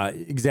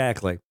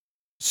 Exactly.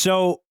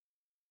 So,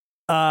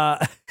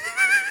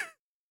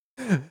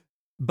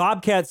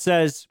 Bobcat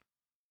says,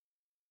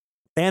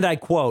 and I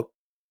quote,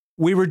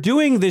 "We were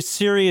doing this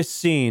serious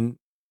scene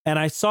and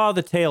I saw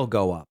the tail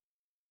go up.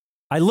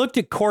 I looked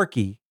at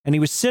Corky and he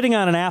was sitting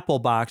on an apple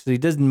box that he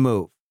doesn't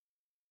move.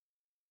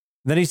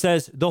 Then he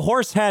says, the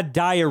horse had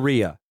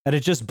diarrhea and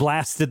it just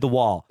blasted the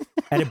wall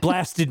and it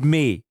blasted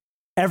me.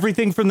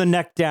 Everything from the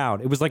neck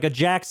down. It was like a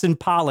Jackson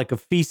Pollock of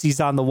feces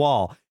on the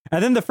wall.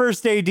 And then the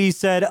first AD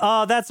said,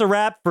 oh, that's a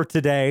wrap for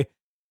today."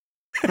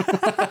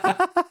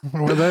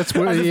 Well, that's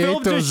what the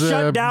film just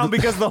shut down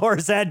because the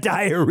horse had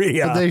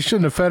diarrhea. But they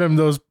shouldn't have fed him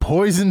those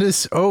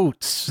poisonous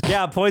oats.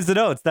 Yeah, poison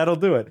oats. That'll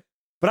do it.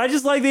 But I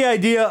just like the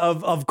idea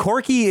of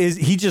Corky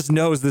he just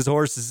knows this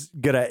horse is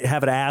going to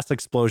have an ass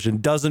explosion,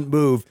 doesn't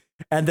move,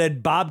 and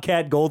then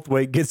Bobcat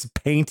Goldthwait gets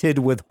painted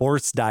with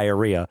horse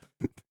diarrhea.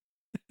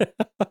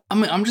 I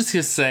mean, I'm just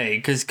going to say,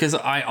 because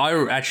I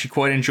actually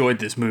quite enjoyed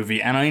this movie,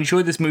 and I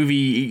enjoyed this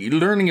movie.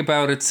 Learning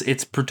about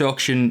its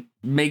production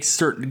makes a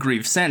certain degree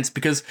of sense,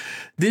 because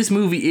this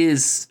movie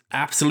is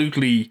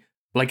absolutely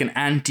like an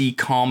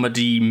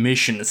anti-comedy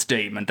mission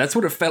statement. That's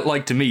what it felt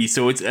like to me.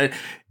 So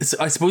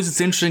I suppose it's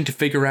interesting to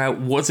figure out,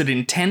 was it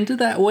intended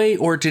that way,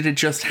 or did it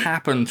just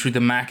happen through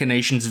the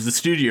machinations of the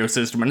studio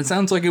system? And it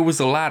sounds like it was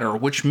the latter,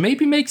 which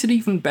maybe makes it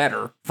even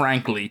better,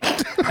 frankly.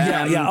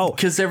 Yeah. Oh,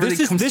 because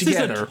everything comes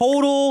together. This is a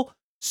total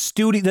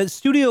studio. The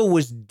studio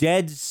was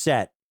dead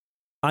set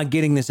on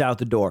getting this out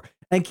the door.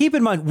 And keep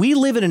in mind, we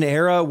live in an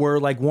era where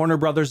like Warner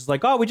Brothers is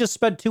like, oh, we just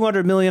spent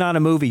 $200 million on a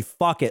movie.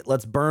 Fuck it,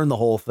 let's burn the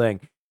whole thing.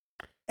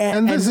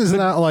 And this is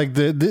not like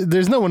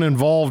there's no one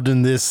involved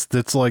in this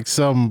that's like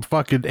some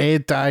fucking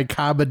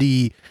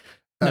anti-comedy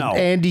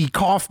Andy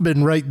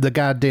Kaufman writing the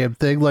goddamn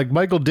thing. Like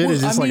Michael Ditt is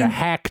just like a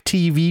hack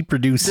TV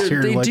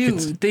producer.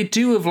 They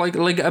do have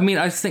like I mean,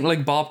 I think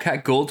like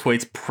Bobcat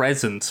Goldthwait's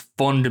presence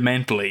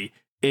fundamentally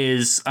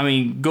is, I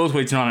mean,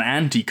 Goldthwait's not an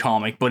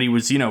anti-comic, but he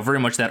was, very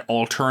much that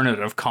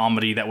alternative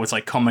comedy that was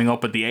like coming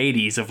up in the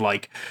 80s of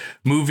like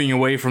moving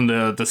away from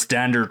the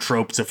standard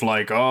tropes of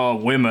like, oh,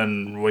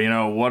 women,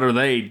 what are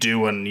they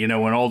doing, and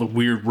all the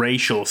weird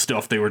racial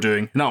stuff they were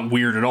doing. Not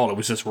weird at all, it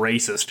was just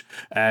racist.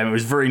 It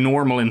was very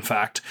normal, in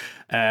fact.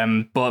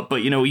 But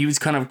he was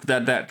kind of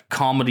that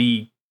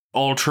comedy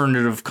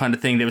alternative kind of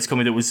thing that was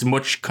coming, that was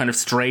much kind of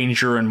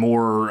stranger and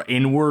more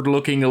inward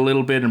looking a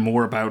little bit, and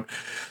more about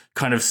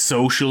kind of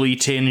socially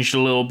tinged a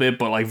little bit,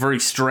 but like very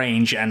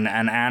strange and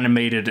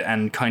animated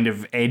and kind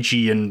of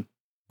edgy and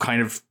kind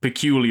of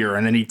peculiar.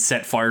 And then he'd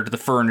set fire to the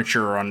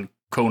furniture on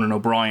Conan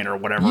O'Brien or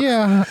whatever.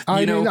 Yeah,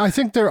 I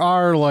think there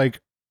are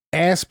like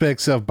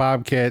aspects of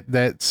Bobcat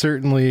that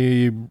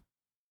certainly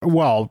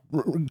well,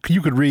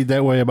 you could read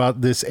that way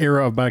about this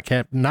era of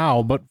Bobcat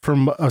now, but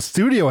from a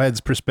studio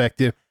head's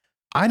perspective,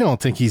 I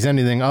don't think he's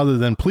anything other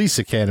than Police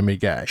Academy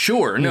guy.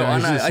 Sure, no,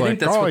 and I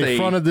think that's what they... in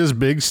front of this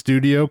big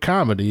studio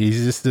comedy.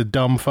 He's just a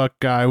dumb fuck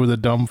guy with a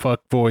dumb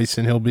fuck voice,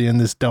 and he'll be in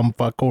this dumb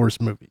fuck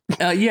horse movie.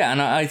 Yeah, and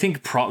I think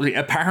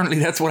apparently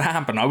that's what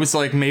happened. I was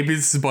like, maybe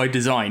this is by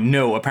design.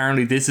 No,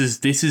 apparently this is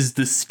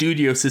the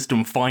studio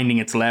system finding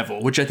its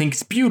level, which I think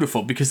is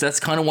beautiful, because that's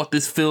kind of what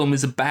this film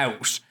is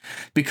about.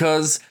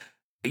 Because...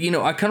 you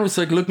know, I kind of was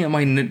like looking at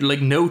my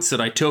notes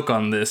that I took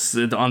on this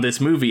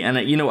movie, and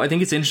I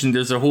think it's interesting.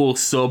 There's a whole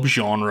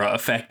subgenre,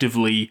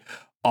 effectively,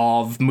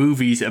 of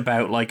movies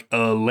about like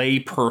a lay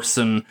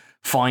person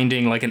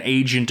finding like an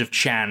agent of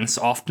chance,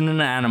 often an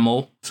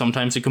animal,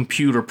 sometimes a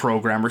computer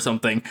program or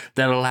something,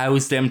 that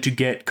allows them to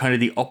get kind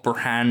of the upper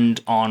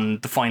hand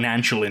on the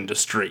financial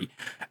industry.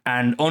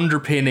 And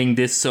underpinning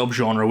this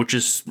subgenre, which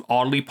is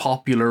oddly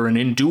popular and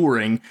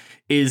enduring,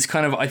 is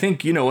kind of, I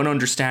think, an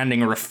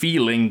understanding or a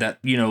feeling that,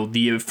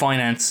 the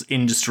finance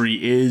industry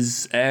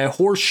is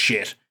horse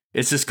shit.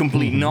 It's just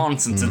complete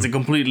nonsense. Mm-hmm. It's a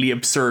completely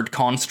absurd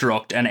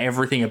construct, and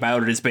everything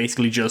about it is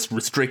basically just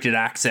restricted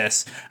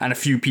access and a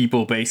few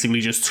people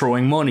basically just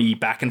throwing money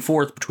back and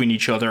forth between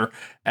each other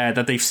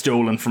that they've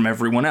stolen from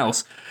everyone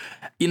else.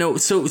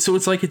 So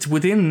it's like it's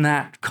within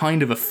that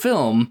kind of a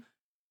film,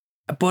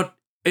 but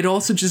it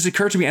also just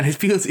occurred to me, and it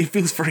feels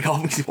very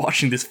obvious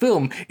watching this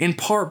film, in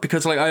part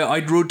because like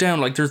I wrote down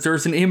like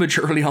there's an image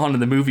early on in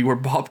the movie where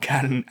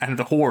Bobcat and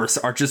the horse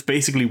are just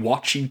basically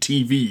watching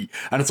TV,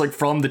 and it's like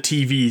from the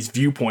TV's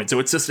viewpoint. So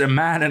it's just a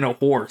man and a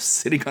horse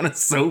sitting on a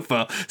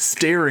sofa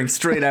staring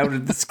straight out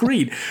at the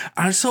screen.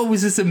 And I saw it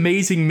was this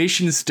amazing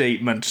mission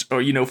statement,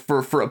 or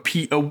for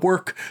a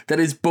work that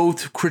is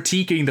both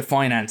critiquing the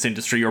finance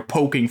industry or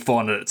poking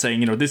fun at it,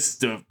 saying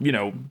this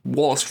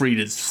Wall Street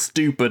is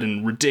stupid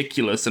and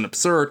ridiculous and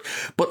absurd.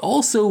 But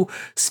also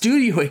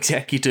studio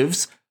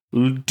executives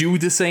do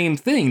the same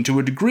thing to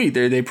a degree.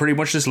 They pretty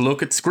much just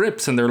look at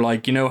scripts and they're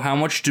like, how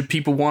much do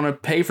people want to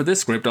pay for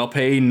this script? I'll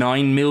pay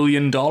 $9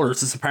 million.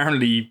 It's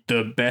apparently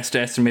the best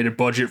estimated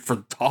budget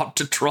for Hot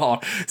to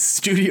Trot.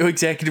 Studio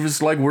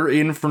executives like, we're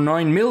in for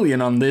 $9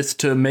 million on this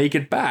to make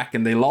it back,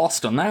 and they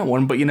lost on that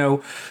one. But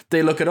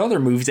they look at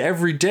other movies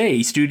every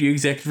day. Studio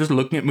executives are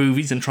looking at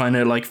movies and trying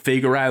to like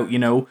figure out,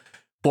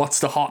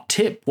 what's the hot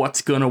tip?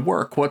 What's going to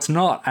work? What's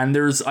not? And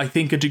there's, I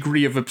think, a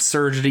degree of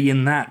absurdity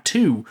in that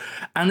too.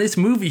 And this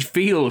movie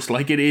feels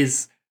like it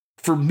is,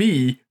 for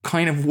me,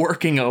 kind of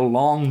working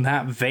along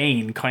that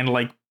vein, kind of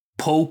like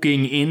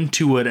poking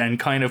into it and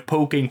kind of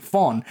poking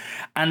fun.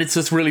 And it's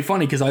just really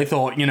funny because I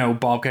thought,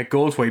 Bobcat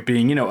Goldthwait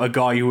being, a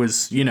guy who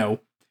was,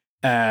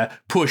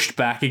 pushed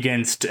back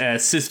against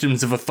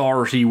systems of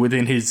authority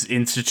within his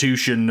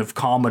institution of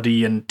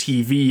comedy and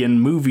TV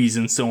and movies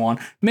and so on.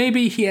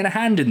 Maybe he had a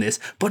hand in this,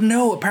 but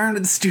no,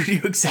 apparently the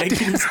studio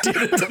executives did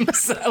it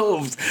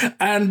themselves.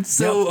 And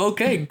so,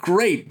 okay,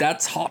 great.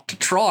 That's Hot to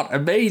Trot.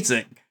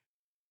 Amazing.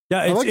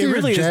 Yeah, it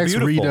really Jack's is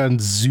beautiful. Read on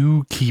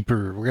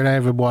Zookeeper. We're going to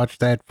have him watch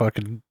that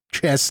fucking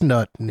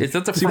chestnut. Is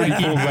that the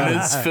Frankie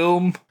Muniz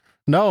film?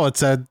 No,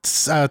 it's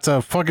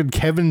a fucking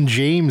Kevin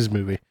James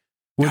movie.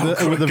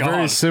 With a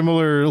very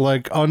similar,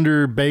 like,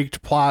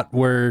 underbaked plot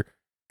where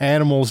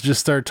animals just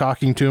start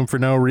talking to him for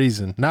no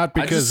reason. Not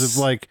because of,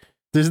 like,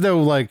 there's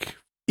no, like,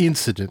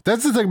 incident.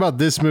 That's the thing about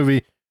this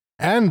movie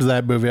and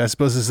that movie, I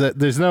suppose, is that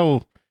there's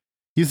no...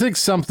 You think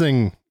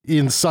something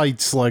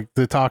incites, like,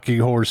 the talking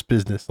horse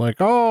business. Like,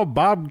 oh,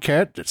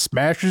 Bobcat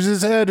smashes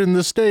his head in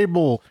the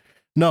stable.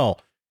 No,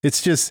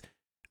 it's just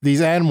these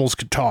animals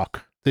could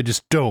talk. They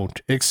just don't,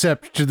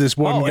 except to this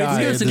one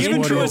guy. There's an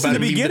intro about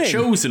him being the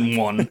chosen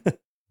one.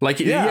 Like,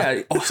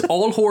 yeah,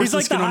 all horses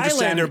like can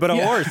understand. Highlander, but a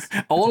horse.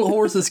 All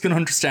horses can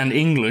understand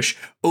English.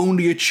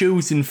 Only a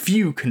chosen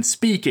few can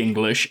speak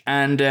English.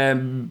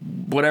 And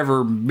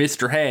whatever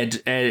Mr.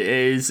 Head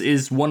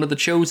is one of the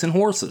chosen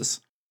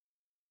horses.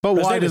 But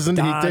why doesn't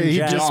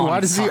why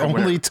does he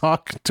only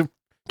talk to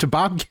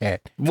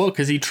Bobcat? Well,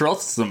 because he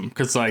trusts them.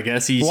 Because I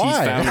guess he's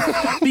found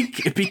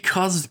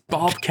because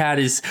Bobcat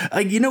is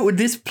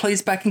this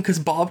plays back in because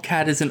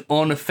Bobcat is an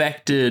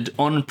unaffected,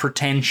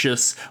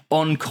 unpretentious,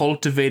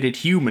 uncultivated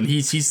human.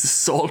 He's the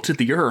salt of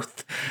the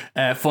earth.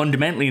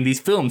 Fundamentally, in these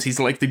films, he's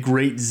like the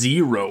great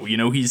zero. He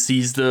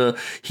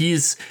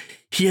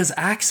has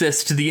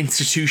access to the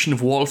institution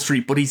of Wall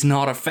Street, but he's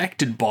not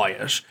affected by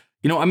it.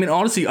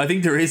 Honestly, I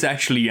think there is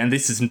actually, and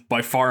this is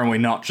by far and away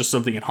not just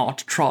something in Hot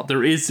to Trot,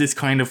 there is this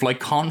kind of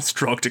like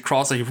construct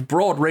across a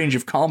broad range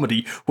of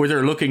comedy where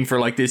they're looking for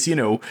like this,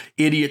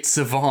 idiot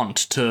savant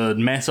to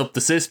mess up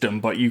the system,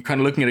 but you kind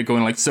of looking at it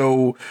going like,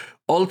 so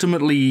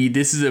ultimately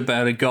this is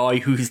about a guy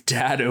whose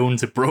dad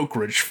owns a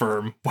brokerage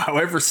firm.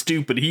 However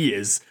stupid he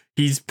is,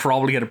 he's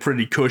probably had a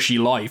pretty cushy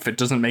life. It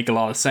doesn't make a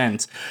lot of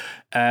sense.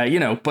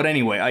 But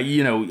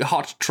anyway,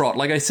 Hot to Trot,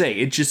 like I say,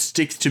 it just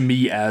sticks to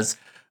me as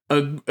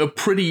a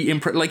pretty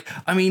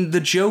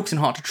the jokes in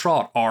Hot to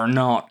Trot are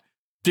not.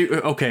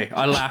 Okay,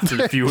 I laughed at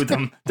a few of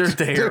them. They're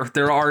there.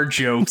 There are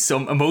jokes.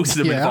 Most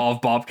of them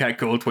involve Bobcat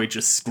Goldthwait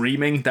just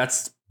screaming.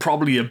 That's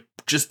probably a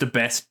just the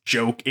best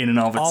joke in and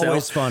of itself.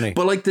 Always funny.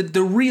 But like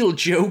the real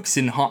jokes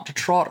in Hot to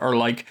Trot are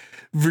like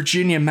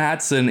Virginia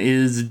Madsen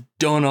is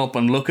done up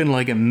and looking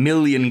like a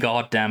million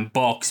goddamn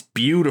bucks,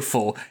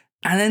 beautiful,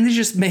 and then they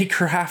just make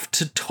her have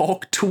to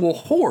talk to a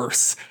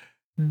horse.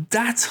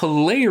 That's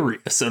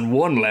hilarious on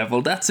one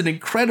level. That's an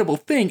incredible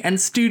thing. And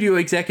studio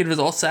executives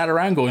all sat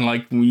around going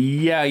like,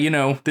 yeah, you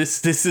know,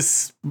 this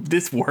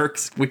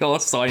works. We all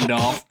signed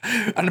off.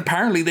 And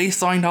apparently they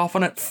signed off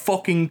on it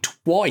fucking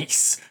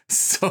twice.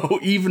 So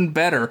even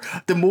better.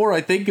 The more I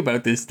think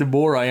about this, the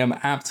more I am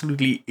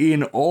absolutely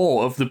in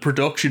awe of the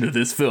production of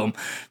this film.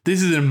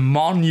 This is a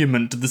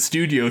monument to the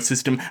studio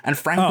system. And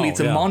frankly, it's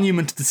a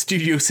monument to the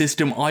studio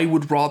system I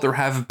would rather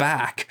have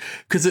back.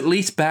 Because at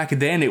least back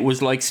then it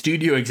was like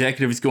studio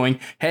executives going,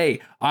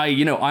 hey,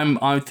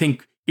 I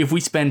think if we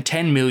spend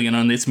 10 million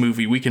on this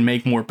movie, we can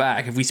make more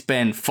back. If we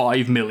spend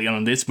 5 million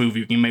on this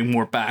movie, we can make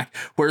more back.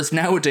 Whereas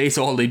nowadays,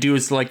 all they do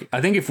is like,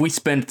 I think if we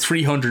spend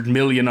 300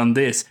 million on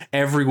this,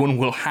 everyone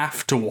will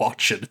have to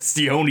watch it. It's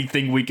the only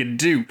thing we can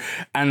do.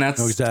 And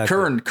that's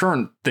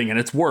current thing. And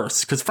it's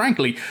worse. Because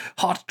frankly,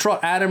 Hot to Trot,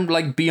 Adam,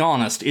 like, be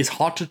honest, is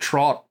Hot to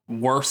Trot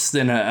worse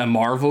than a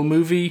Marvel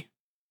movie?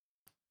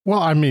 Well,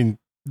 I mean,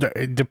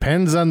 it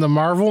depends on the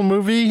Marvel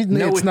movie.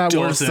 No, it's not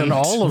worse than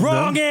all of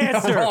Wrong them.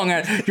 answer. Wrong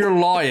answer. You're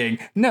lying.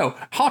 No,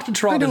 Hot to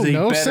Trot is a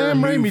better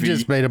Sam movie. Raimi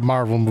just made a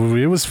Marvel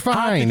movie. It was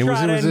fine. It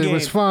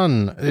was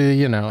fun.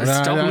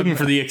 Stop looking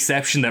for the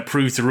exception that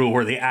proves the rule,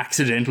 where they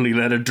accidentally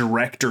let a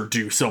director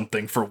do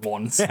something for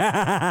once.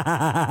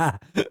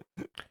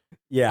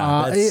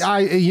 Yeah,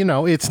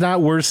 it's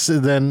not worse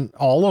than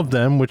all of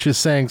them, which is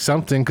saying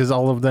something, because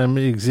all of them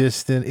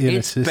exist in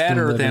a system. It's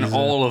better than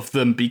all of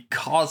them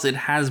because it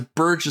has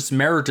Burgess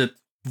Meredith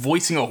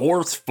voicing a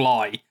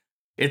horsefly.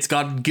 It's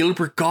got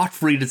Gilbert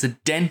Gottfried as a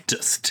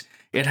dentist.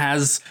 It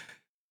has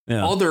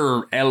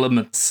other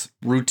elements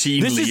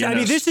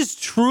routinely. This is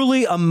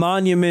truly a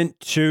monument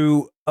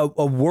to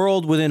a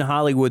world within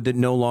Hollywood that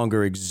no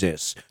longer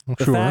exists.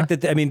 The fact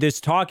that, this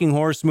talking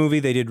horse movie,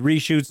 they did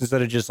reshoots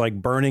instead of just like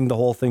burning the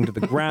whole thing to the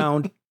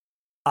ground.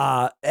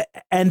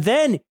 And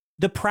then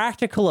the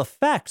practical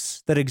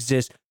effects that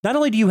exist. Not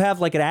only do you have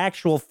like an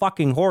actual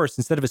fucking horse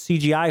instead of a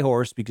CGI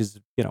horse, because,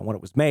 when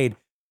it was made,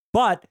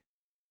 but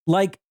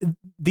like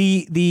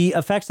the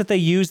effects that they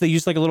use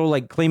like a little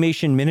like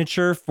claymation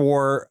miniature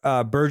for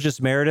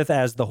Burgess Meredith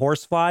as the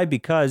horsefly,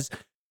 because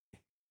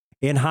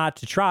in Hot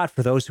to Trot,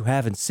 for those who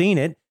haven't seen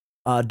it,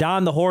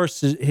 Don the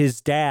horse,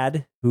 his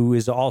dad, who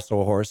is also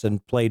a horse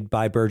and played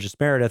by Burgess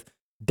Meredith,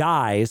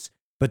 dies,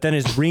 but then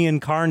is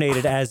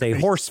reincarnated as a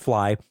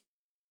horsefly.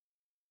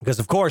 Because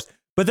of course,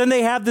 but then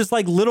they have this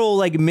like little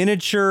like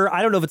miniature,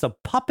 I don't know if it's a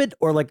puppet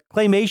or like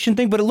claymation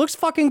thing, but it looks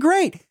fucking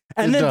great.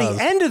 And then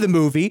the end of the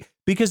movie,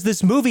 because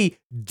this movie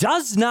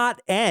does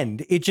not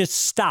end, it just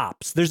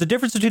stops. There's a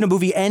difference between a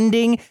movie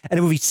ending and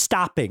a movie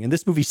stopping, and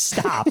this movie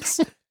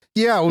stops.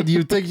 Yeah,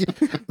 you think,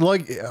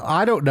 like,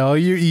 I don't know,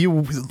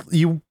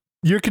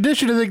 you're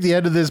conditioned to think the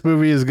end of this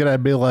movie is gonna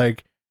be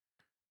like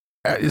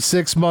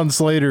 6 months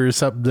later or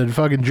something. That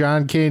fucking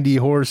John Candy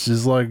Horse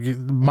is like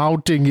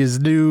mounting his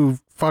new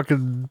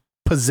fucking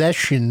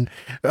possession,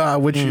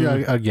 which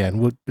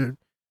again,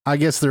 I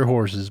guess they're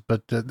horses,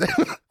 but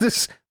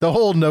the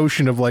whole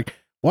notion of like,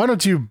 why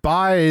don't you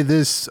buy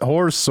this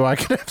horse so I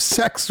can have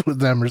sex with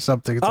them or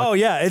something? It's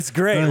it's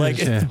great.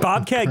 Like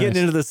Bobcat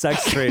getting into the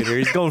sex trade here.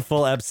 He's going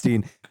full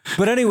Epstein.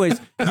 But anyways,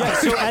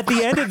 so at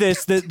the end of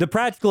this, the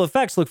practical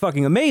effects look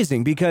fucking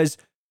amazing, because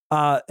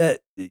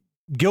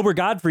Gilbert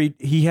Gottfried,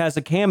 he has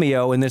a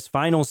cameo in this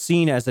final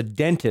scene as a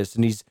dentist,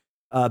 and he's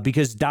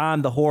because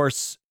Don the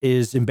horse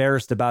is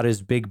embarrassed about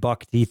his big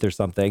buck teeth or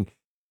something.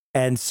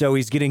 And so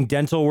he's getting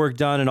dental work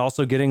done and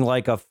also getting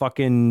like a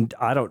fucking,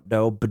 I don't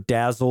know,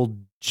 bedazzled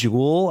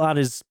jewel on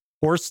his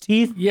horse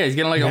teeth. Yeah, he's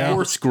getting like a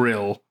horse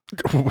grill.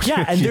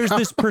 Yeah, and there's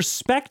this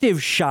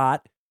perspective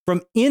shot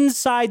from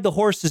inside the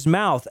horse's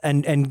mouth,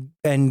 and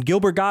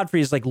Gilbert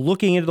Gottfried is like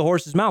looking into the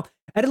horse's mouth,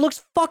 and it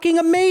looks fucking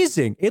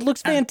amazing. It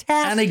looks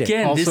fantastic. And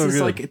again, also this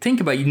is good. like,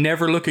 think about it, you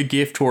never look a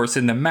gift horse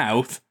in the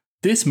mouth.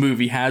 This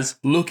movie has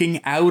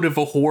looking out of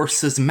a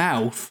horse's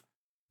mouth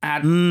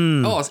at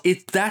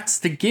that's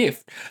the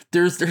gift.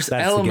 There's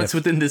elements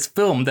within this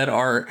film that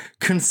are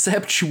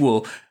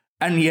conceptual,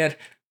 and yet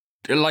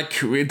like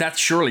that's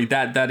surely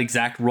that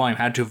exact rhyme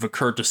had to have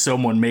occurred to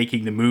someone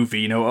making the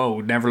movie.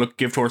 Never look a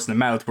gift horse in the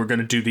mouth, we're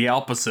gonna do the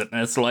opposite.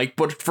 And it's like,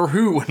 but for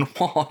who and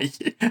why?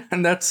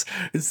 And it's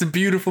the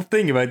beautiful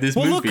thing about this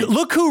movie.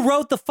 Look who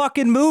wrote the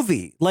fucking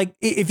movie. Like,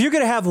 if you're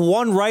gonna have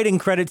one writing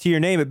credit to your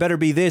name, it better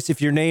be this.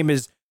 If your name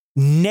is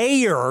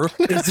Nair,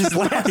 is his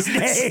last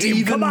name.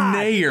 Stephen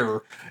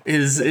Nair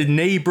is a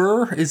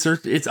neighbor. Is there?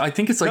 I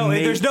think it's like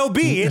there's no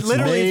B. It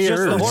literally is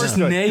just the horse.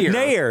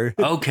 Nair.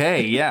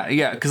 Okay,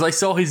 yeah. Because I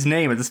saw his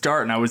name at the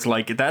start, and I was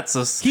like,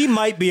 he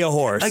might be a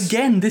horse.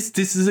 Again, this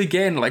is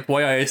again like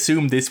why I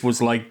assumed this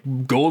was like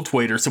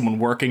Goldthwait or someone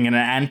working in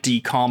an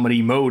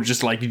anti-comedy mode,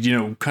 just like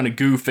kind of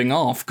goofing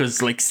off,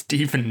 because like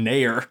Stephen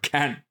Nair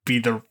can't be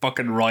the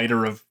fucking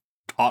writer of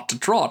Hot to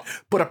Trot,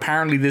 but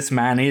apparently this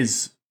man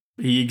is.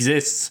 He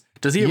exists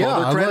Does he have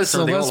other credits?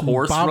 Are they all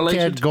horse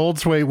related? Bobcat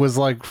Goldthwait was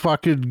like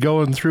fucking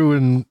going through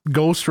and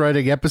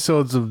ghostwriting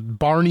episodes of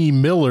Barney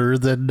Miller,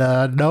 then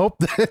nope,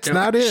 it's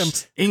not him.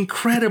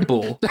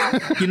 Incredible.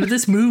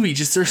 This movie,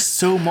 just there's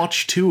so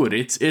much to it.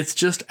 It's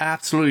just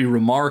absolutely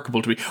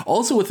remarkable to me.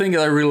 Also, a thing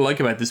that I really like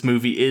about this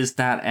movie is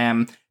that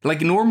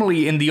like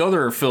normally in the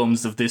other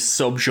films of this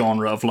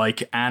subgenre of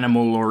like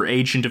Animal or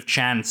Agent of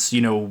Chance,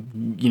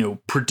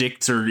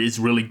 predicts or is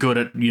really good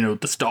at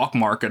the stock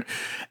market.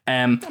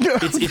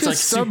 It's like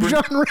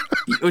subgenre.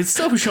 It's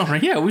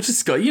subgenre, yeah. We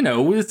just got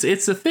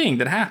it's a thing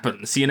that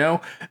happens,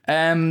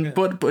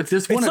 But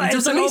there's one.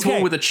 There's at least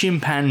one with a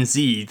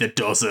chimpanzee that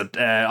does it.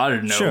 I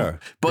don't know. Sure,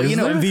 but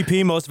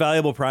MVP, most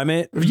valuable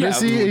primate. Yeah,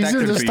 he's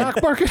in the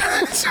stock market.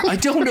 I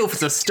don't know if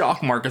it's a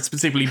stock market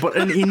specifically, but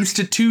an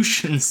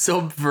institution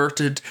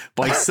subverted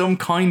by some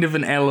kind of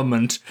an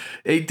element.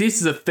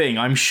 This is a thing.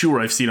 I'm sure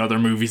I've seen other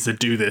movies that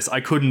do this. I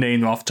couldn't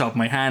name them off the top of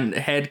my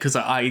head because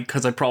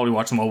I probably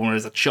watched them all when I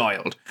was a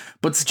child.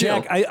 But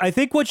still, Jack, I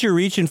think what you're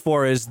reaching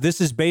for is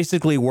this is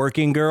basically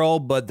Working Girl,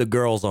 but the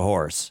girl's a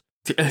horse.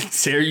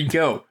 There you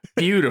go.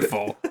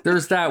 Beautiful.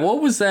 There's that.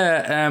 What was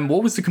that?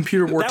 What was the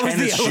computer wore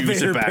tennis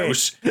shoes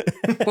about?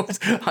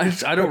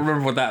 I don't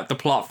remember what the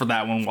plot for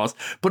that one was.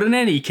 But in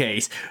any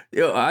case,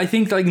 I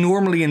think like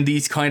normally in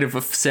these kind of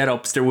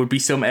setups, there would be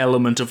some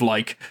element of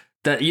like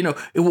that,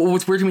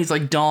 what's weird to me is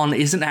like Don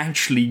isn't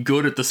actually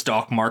good at the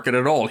stock market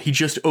at all. He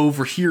just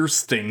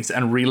overhears things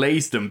and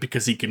relays them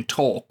because he can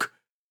talk.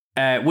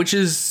 Which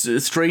is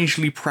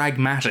strangely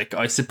pragmatic,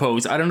 I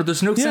suppose. I don't know.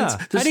 There's no sense.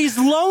 And he's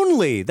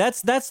lonely.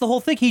 That's the whole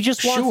thing. He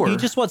just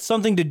wants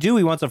something to do.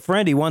 He wants a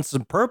friend. He wants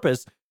some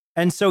purpose.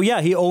 And so,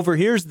 he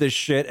overhears this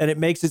shit, and it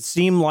makes it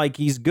seem like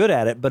he's good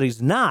at it, but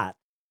he's not.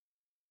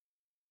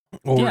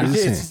 Or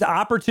it's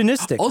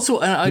opportunistic. Also,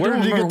 where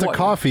did he get the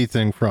coffee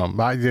thing from?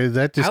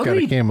 That just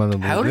kind of came on the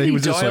movie. How did he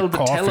dial the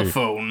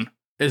telephone?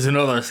 Is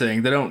another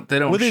thing. They don't show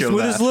that. With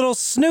his little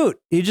snoot.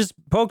 He just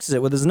pokes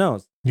it with his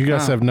nose. You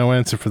guys have no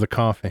answer for the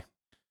coffee.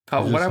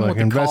 What I'm like,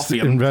 with the coffee.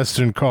 Invest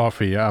in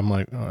coffee. I'm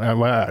like,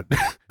 what?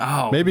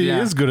 Maybe he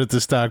is good at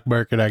the stock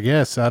market. I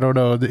guess I don't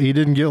know. He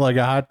didn't get like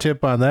a hot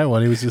tip on that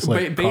one. He was just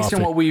like, based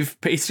on what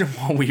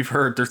we've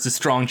heard, there's a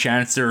strong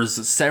chance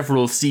there's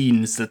several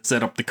scenes that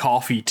set up the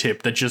coffee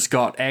tip that just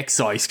got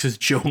excised because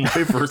Joan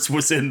Rivers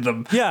was in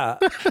them. Yeah,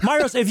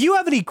 Myros, if you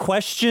have any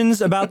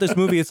questions about this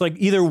movie, it's like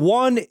either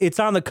one, it's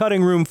on the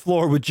cutting room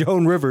floor with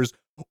Joan Rivers,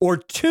 or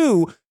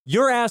two,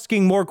 you're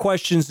asking more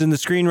questions than the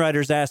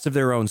screenwriters asked of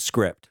their own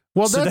script.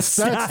 Well, so that's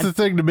the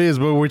thing to me is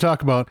when we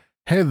talk about,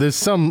 hey, there's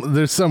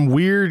some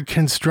weird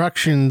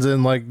constructions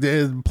and like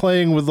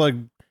playing with like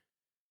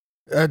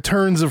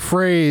turns of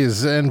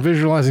phrase and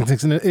visualizing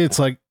things, and it's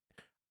like,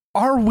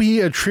 are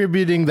we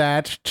attributing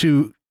that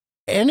to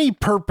any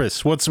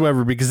purpose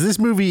whatsoever? Because this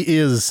movie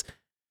is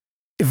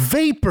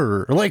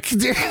vapor. Like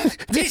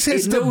this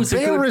is the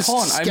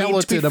barest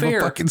skeleton of a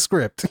fucking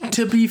script.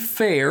 To be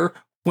fair,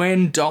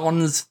 when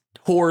Don's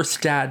horse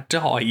dad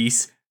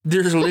dies,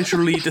 there's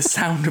literally the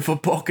sound of a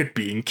bucket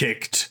being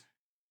kicked.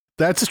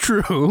 That's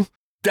true.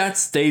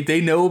 They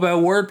know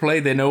about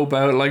wordplay. They know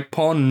about like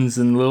puns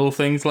and little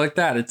things like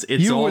that. It's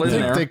you all would in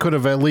think there. They could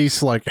have at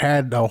least like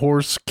had a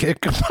horse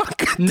kick a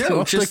bucket.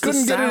 No, just they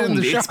couldn't the sound. Get it in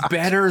the it's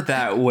better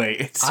that way.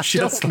 It's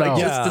just like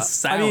just the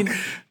sound. I mean,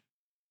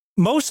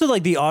 most of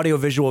like the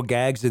audiovisual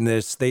gags in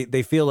this,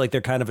 they feel like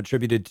they're kind of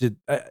attributed to.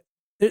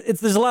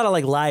 There's a lot of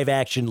like live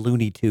action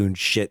Looney Tunes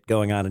shit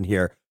going on in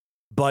here,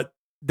 but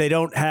they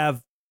don't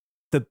have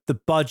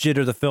the budget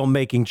or the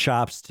filmmaking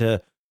chops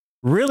to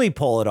really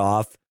pull it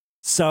off.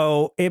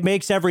 So it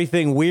makes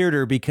everything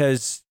weirder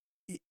because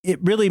it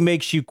really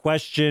makes you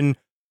question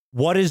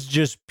what is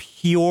just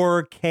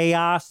pure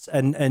chaos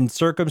and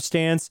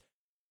circumstance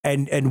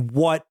and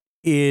what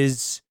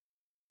is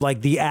like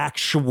the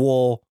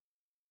actual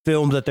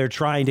film that they're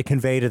trying to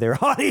convey to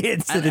their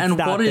audience. And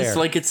what is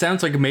like, it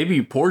sounds like maybe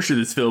a portion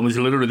of this film is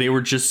literally they were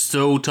just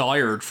so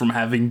tired from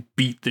having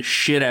beat the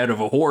shit out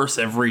of a horse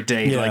every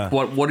day. Yeah.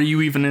 Like what are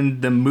you even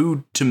in the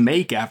mood to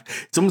make after?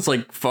 It's almost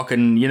like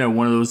fucking,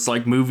 one of those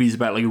like movies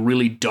about like a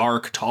really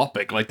dark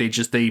topic. Like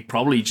they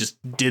probably just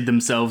did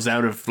themselves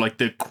out of like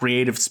the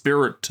creative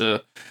spirit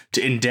to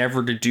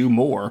endeavor to do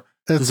more.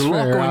 There's a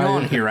lot going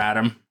on here,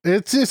 Adam.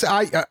 It's just,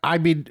 I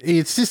mean,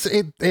 it's just,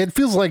 it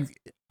feels like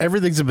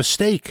everything's a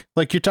mistake.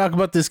 Like you talk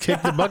about this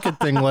kick the bucket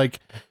thing, like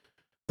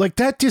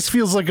that just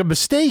feels like a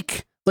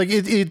mistake. Like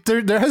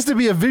there has to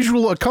be a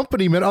visual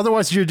accompaniment.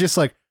 Otherwise you're just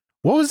like,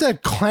 what was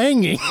that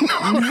clanging?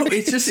 No,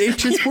 it's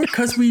just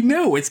because we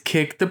know it's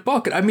kick the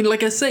bucket. I mean,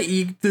 like I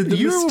say, the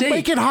mistake.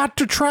 Make it hot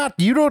to trot.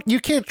 You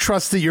can't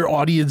trust that your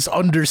audience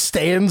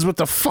understands what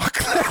the fuck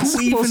that's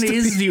Who even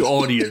is the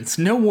audience?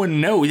 No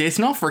one knows. It's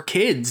not for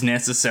kids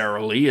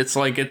necessarily. It's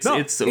like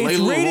it's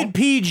rated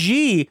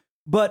PG,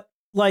 but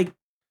like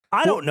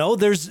I don't know.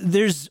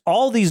 There's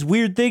all these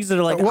weird things that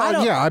are like,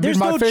 there's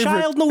no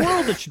child in the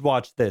world that should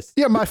watch this.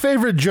 Yeah, my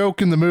favorite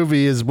joke in the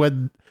movie is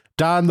when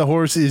Don the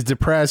horse is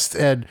depressed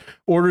and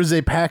orders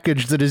a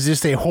package that is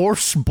just a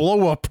horse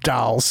blow-up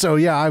doll. So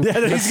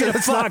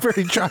it's not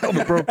very child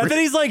appropriate. And then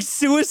he's like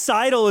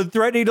suicidal and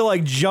threatening to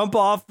like jump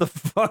off the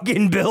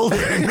fucking building.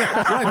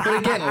 Right, but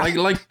again,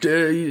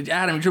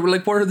 Adam,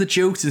 like, what are the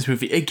jokes in this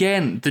movie?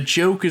 Again, the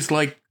joke is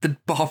like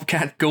that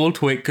Bobcat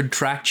Goldthwait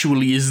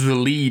contractually is the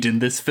lead in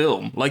this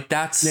film. Like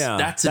that's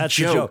a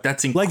joke.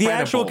 That's incredible. Like the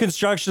actual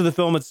construction of the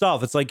film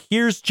itself. It's like,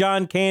 here's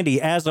John Candy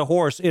as a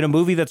horse in a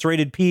movie that's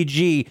rated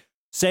PG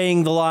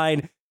saying the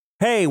line,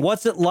 "Hey,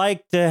 what's it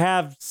like to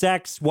have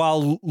sex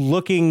while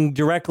looking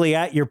directly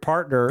at your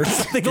partner?" Or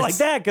something like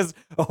that, because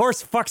a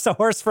horse fucks a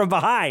horse from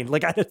behind.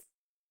 Like,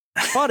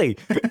 funny.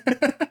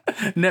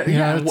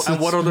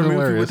 What other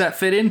movie would that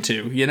fit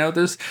into? You know,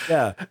 there's.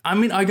 Yeah. I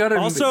mean, I gotta.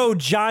 Also,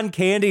 John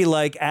Candy,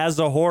 like as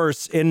a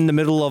horse in the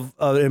middle of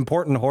an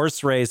important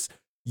horse race,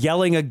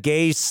 yelling a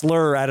gay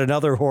slur at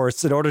another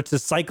horse in order to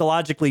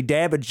psychologically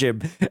damage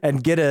him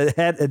and get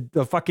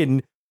a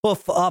fucking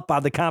hoof up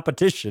on the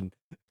competition.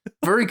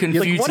 Very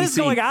confusing. Like, what is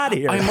going on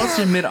here? I must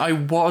admit, I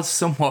was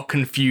somewhat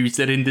confused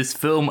that in this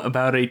film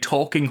about a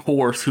talking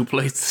horse who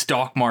plays the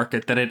stock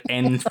market, that it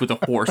ends with a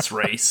horse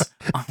race.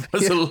 I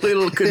was a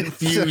little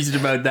confused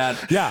about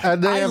that. Yeah,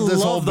 and they have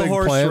this whole big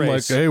plan,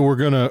 race. Like, hey, we're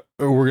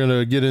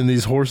gonna get in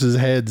these horses'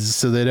 heads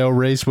so they don't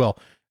race well.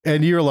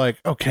 And you're like,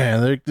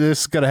 okay,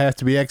 this is gonna have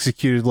to be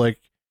executed like.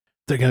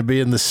 They're going to be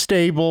in the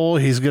stable.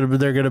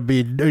 They're going to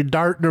be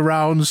darting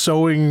around,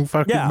 sowing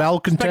fucking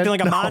malcontent.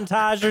 Like a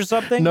montage or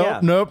something?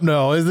 Nope.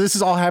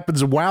 This all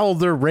happens while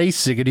they're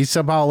racing, and he's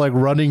somehow like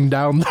running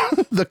down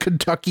the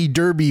Kentucky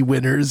Derby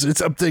winners or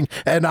something,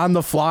 and on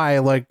the fly,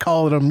 like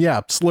calling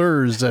them,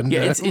 slurs. And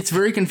it's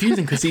very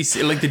confusing because he's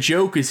like, the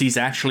joke is he's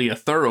actually a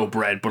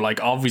thoroughbred, but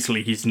like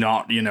obviously he's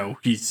not, you know,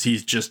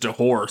 he's just a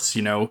horse,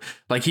 you know,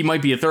 like he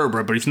might be a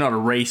thoroughbred, but he's not a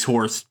race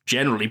horse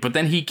generally, but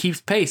then he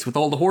keeps pace with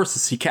all the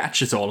horses. He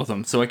catches all of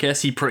them. So I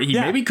guess he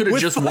maybe could have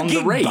just won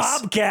the race.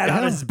 Bobcat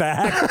on his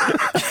back.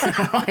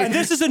 Right. And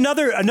this is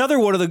another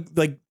one of the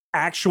like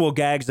actual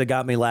gags that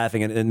got me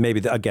laughing. And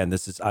maybe again,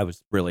 I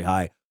was really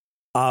high.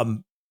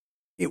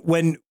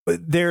 When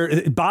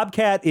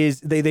Bobcat is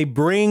they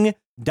bring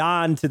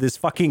Don to this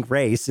fucking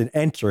race and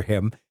enter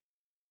him,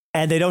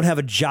 and they don't have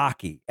a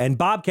jockey, and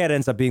Bobcat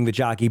ends up being the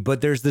jockey.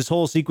 But there's this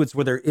whole sequence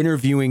where they're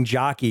interviewing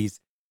jockeys,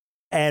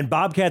 and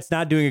Bobcat's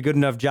not doing a good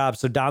enough job.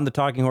 So Don the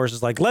talking horse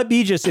is like, let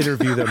me just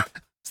interview them.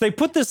 So they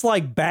put this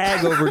like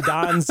bag over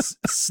Don's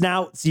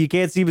snout so you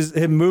can't see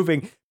him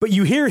moving, but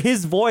you hear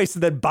his voice,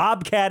 and then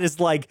Bobcat is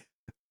like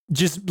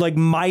just like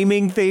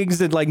miming things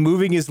and like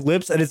moving his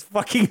lips, and it's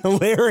fucking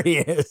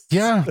hilarious.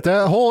 Yeah,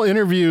 that whole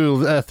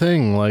interview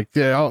thing, like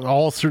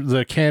all through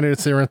the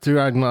candidates they went through,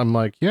 I'm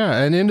like,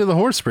 and into the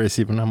horse race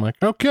even. I'm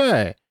like,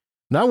 okay,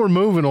 now we're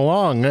moving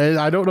along.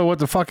 I don't know what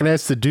the fuck it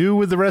has to do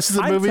with the rest of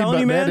the movie,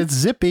 but man, it's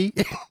zippy.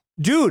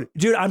 Dude,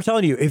 I'm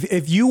telling you,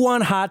 if you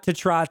want Hot to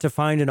Trot to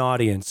find an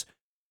audience,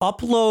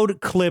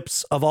 upload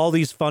clips of all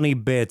these funny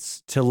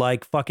bits to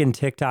like fucking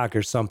TikTok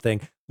or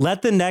something.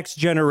 Let the next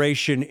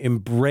generation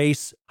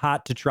embrace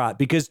Hot to Trot,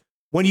 because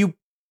when you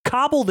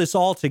cobble this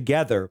all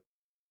together,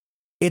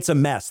 it's a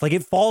mess. Like,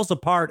 it falls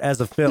apart as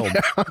a film,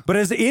 but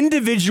as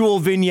individual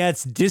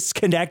vignettes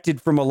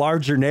disconnected from a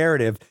larger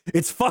narrative,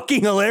 it's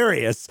fucking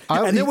hilarious.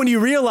 And then when you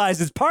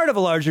realize it's part of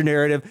a larger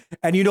narrative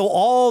and you know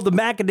all the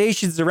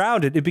machinations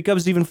around it, it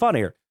becomes even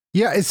funnier.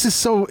 Yeah, it's just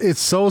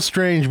so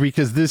strange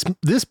because this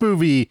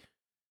movie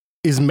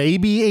is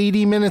maybe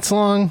 80 minutes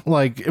long,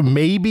 like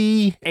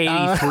maybe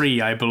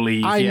 83, I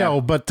believe. I know,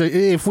 but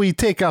if we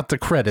take out the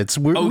credits,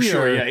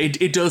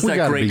 it does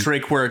that great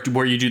trick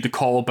where you do the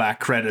callback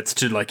credits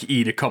to like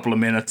eat a couple of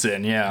minutes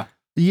in.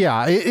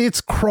 Yeah,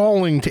 it's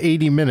crawling to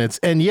 80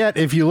 minutes, and yet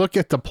if you look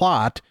at the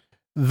plot,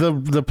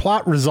 the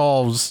plot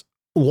resolves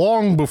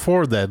long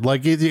before that.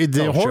 Like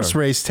the horse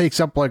race takes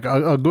up like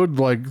a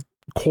good like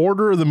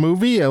quarter of the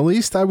movie, at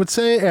least I would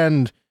say,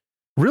 and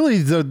really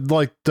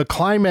the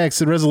climax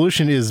and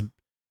resolution is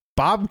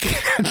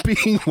Bobcat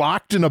being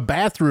locked in a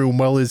bathroom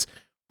while his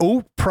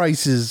oat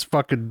prices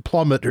fucking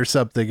plummet or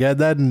something, and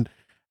then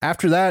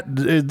after that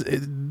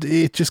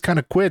it just kind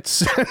of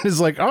quits. It's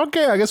like,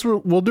 okay, I guess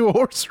we'll do a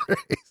horse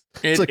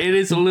race. It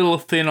is a little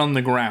thin on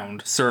the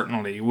ground,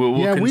 certainly.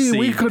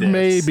 We could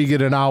maybe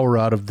get an hour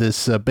out of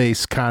this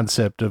base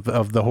concept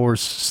of the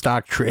horse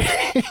stock trade.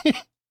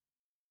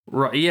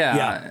 Right,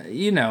 yeah,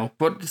 you know,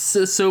 but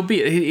so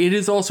be it. It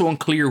is also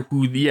unclear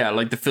who,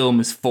 the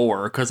film is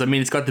for, because I mean,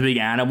 it's got the big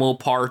animal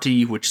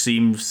party, which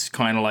seems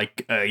kind of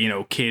like,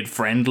 kid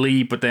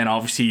friendly, but then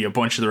obviously a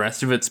bunch of the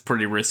rest of it's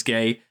pretty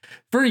risque.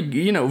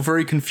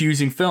 Very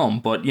confusing film,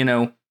 but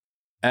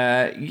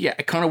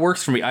it kind of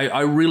works for me.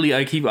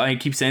 I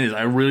keep saying this.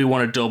 I really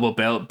want to double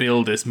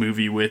bill this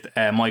movie with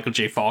Michael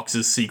J.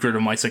 Fox's Secret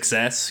of My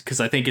Success,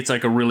 because I think it's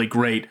like a really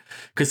great.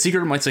 Because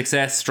Secret of My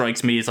Success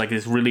strikes me as like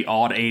this really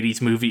odd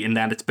 80s movie in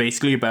that it's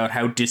basically about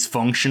how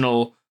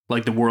dysfunctional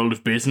like the world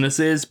of business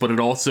is, but it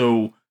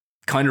also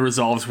kind of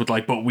resolves with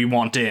like, but we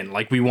want in,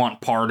 like we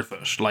want part of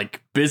it.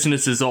 Like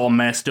business is all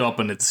messed up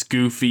and it's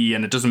goofy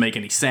and it doesn't make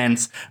any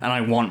sense, and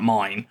I want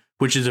mine.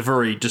 which is a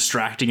very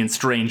distracting and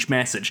strange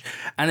message.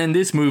 And in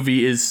this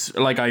movie is,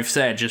 like I've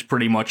said, just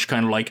pretty much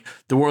kind of like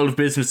the world of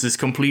business is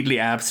completely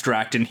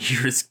abstract, and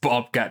here's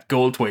Bobcat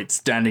Goldthwait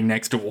standing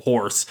next to a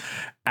horse.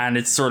 And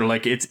it's sort of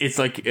like, it's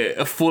like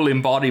a full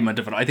embodiment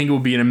of it. I think it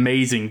would be an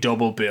amazing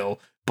double bill,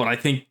 but I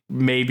think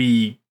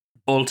maybe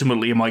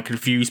ultimately it might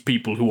confuse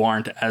people who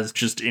aren't as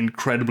just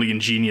incredibly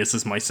ingenious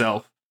as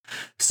myself.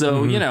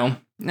 So,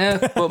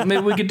 but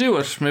maybe we could do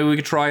it. Maybe we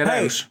could try it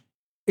out.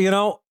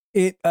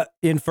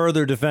 In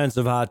further defense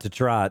of Hot to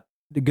Trot,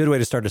 a good way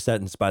to start a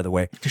sentence, by the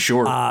way.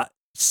 Sure.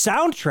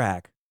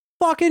 Soundtrack,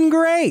 fucking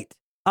great.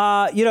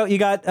 You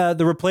got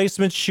The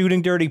Replacements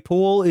shooting Dirty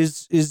Pool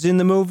is in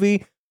the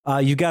movie.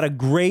 You got a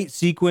great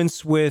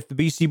sequence with the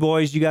Beastie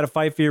Boys. You got to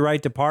Fight for Your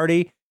Right to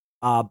Party.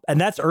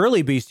 And that's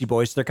early Beastie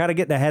Boys. So they're kind of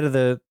getting ahead of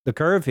the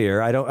curve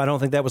here. I don't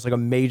think that was like a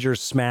major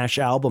smash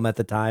album at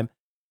the time.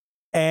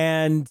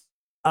 And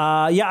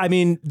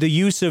the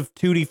use of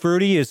Tutti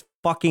Frutti is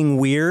fucking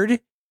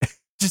weird.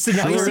 Just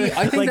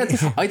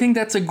I think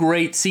that's a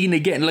great scene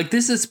again. Like,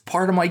 this is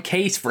part of my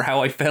case for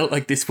how I felt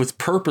like this was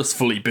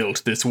purposefully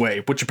built this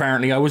way, which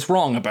apparently I was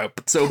wrong about,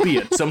 but so be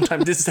it.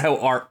 Sometimes this is how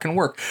art can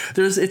work.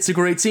 It's a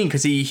great scene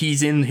because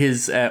he's in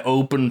his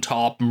open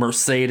top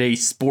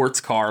Mercedes sports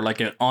car,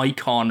 like an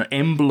icon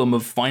emblem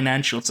of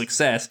financial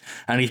success,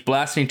 and he's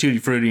blasting Tutti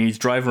Frutti and he's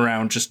driving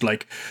around just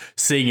like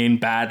singing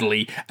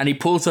badly, and he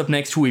pulls up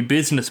next to a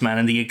businessman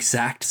in the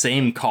exact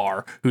same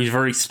car who's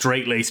very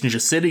straight-laced and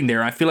just sitting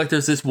there. I feel like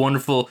there's this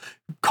wonderful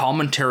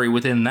commentary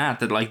within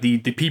that like the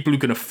people who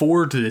can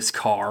afford this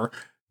car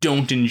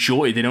don't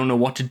enjoy, they don't know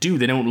what to do,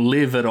 they don't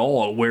live at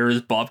all,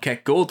 whereas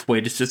Bobcat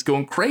Goldthwait is just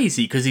going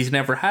crazy because he's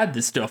never had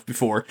this stuff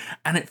before,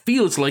 and it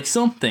feels like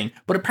something,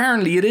 but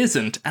apparently it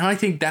isn't, and I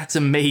think that's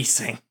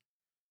amazing.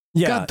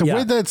 God, the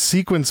way that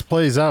sequence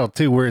plays out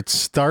too, where it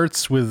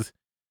starts with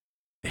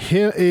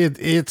him,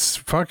 it's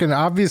fucking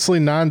obviously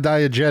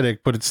non-diegetic,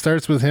 but it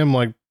starts with him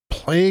like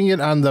playing it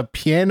on the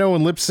piano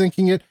and lip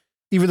syncing it,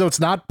 even though it's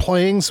not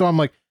playing. So I'm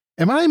like,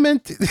 am I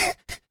meant to,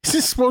 is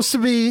this supposed to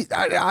be,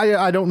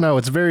 I don't know.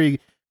 It's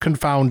very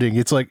confounding.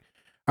 It's like,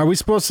 are we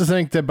supposed to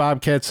think that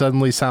Bobcat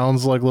suddenly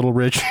sounds like Little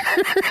Richard?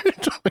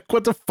 Like,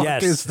 what the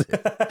fuck is this?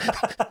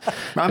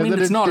 I mean,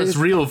 it's not his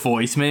real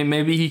voice.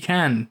 Maybe he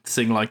can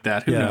sing like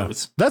that. Who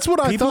knows? That's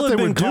what I thought they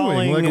were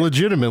doing. Like,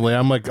 legitimately,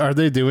 I'm like, are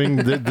they doing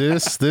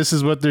this? This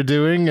is what they're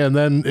doing, and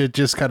then it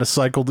just kind of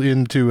cycled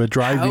into a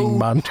driving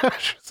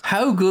montage.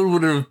 How good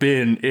would it have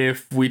been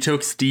if we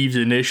took Steve's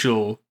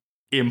initial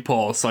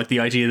impulse, like the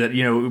idea that,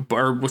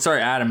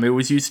 Adam, it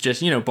was you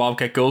suggest,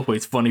 Bobcat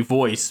Goldthwait's funny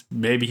voice,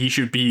 maybe he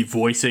should be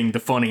voicing the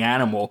funny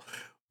animal.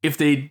 If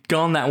they'd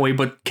gone that way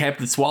but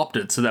swapped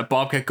it so that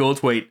Bobcat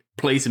Goldthwait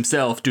plays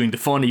himself doing the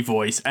funny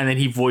voice and then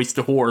he voiced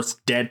the horse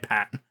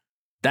deadpan,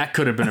 that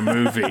could have been a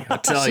movie. I'll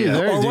tell you.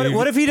 Or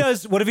what if he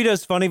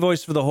does funny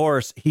voice for the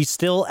horse? He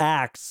still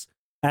acts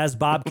as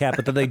Bobcat,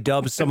 but then they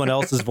dub someone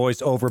else's voice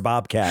over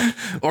Bobcat.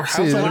 Or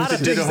how about they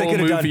did a whole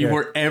movie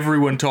where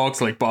everyone talks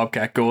like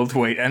Bobcat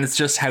Goldthwait, and it's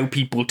just how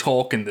people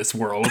talk in this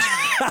world,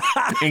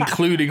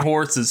 including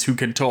horses who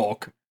can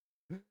talk.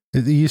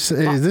 You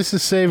say, this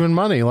is saving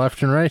money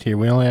left and right here.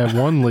 We only have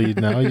one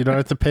lead now. You don't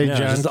have to pay John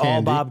Candy. It's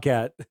all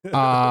Bobcat.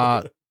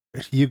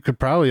 You could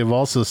probably have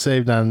also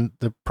saved on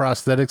the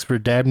prosthetics for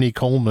Dabney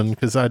Coleman,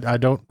 because I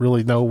don't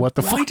really know what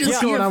the fuck is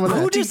going on with that.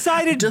 Who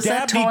decided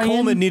Dabney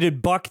Coleman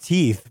needed buck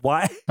teeth?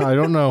 Why? I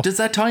don't know. Does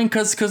that tie in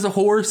because the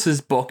horse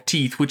has buck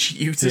teeth, which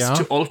he uses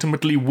to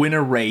ultimately win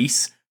a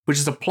race, which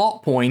is a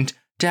plot point.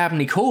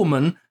 Dabney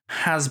Coleman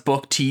has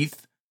buck teeth.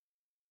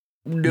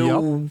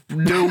 No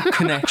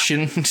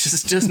connection.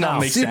 just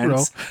not make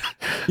sense.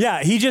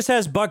 Yeah, he just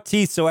has buck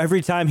teeth, so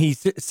every time he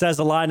says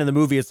a line in the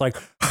movie, it's like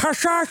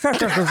it's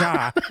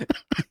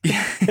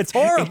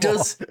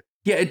horrible.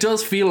 It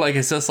does feel like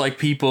it's just like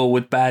people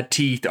with bad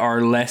teeth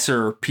are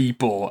lesser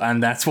people,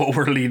 and that's what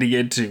we're leading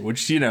into,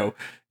 which,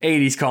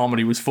 80s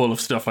comedy was full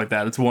of stuff like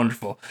that. It's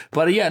wonderful.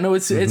 But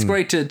it's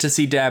great to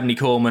see Dabney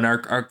Coleman,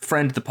 our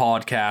friend of the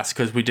podcast,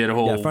 because we did a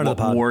whole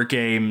War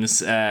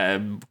Games,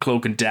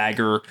 Cloak and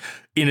Dagger,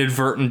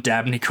 inadvertent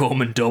Dabney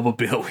Coleman double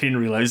bill. We didn't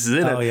realize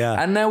it was in it.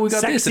 And now we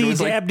got this.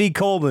 Sexy Dabney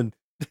Coleman.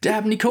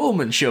 Dabney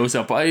Coleman shows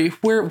up.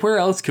 Where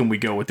else can we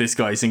go with this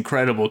guy's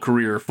incredible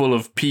career, full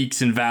of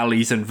peaks and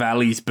valleys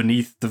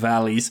beneath the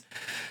valleys?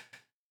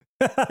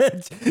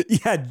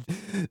 Yeah,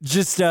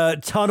 just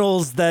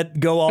tunnels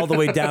that go all the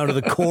way down to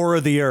the core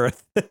of the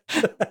earth.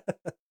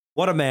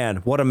 What a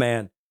man.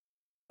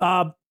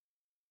 But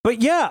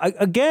yeah,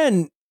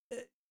 again,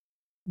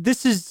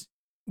 this is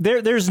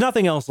there's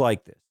nothing else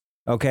like this.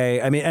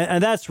 Okay, I mean,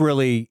 and that's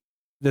really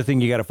the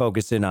thing you got to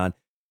focus in on.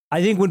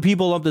 I think when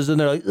people lump this in,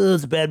 they're like, "Oh,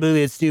 it's a bad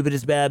movie. It's stupid.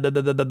 It's bad."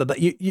 But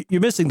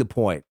you're missing the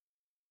point.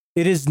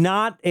 It is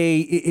not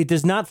it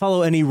does not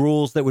follow any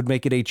rules that would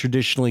make it a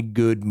traditionally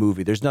good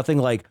movie. There's nothing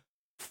like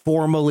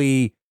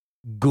formally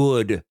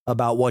good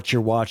about what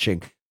you're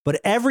watching, but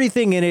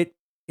everything in it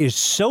is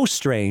so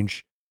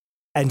strange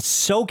and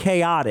so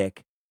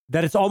chaotic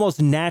that it's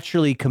almost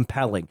naturally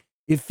compelling.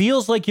 It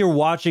feels like you're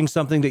watching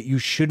something that you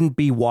shouldn't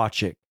be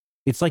watching.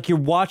 It's like you're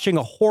watching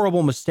a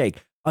horrible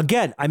mistake.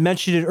 Again, I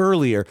mentioned it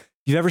earlier. If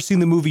you've ever seen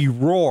the movie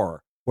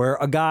Roar, where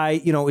a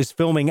guy, is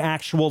filming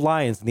actual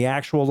lions, and the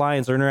actual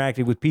lions are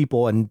interacting with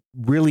people and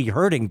really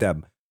hurting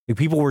them.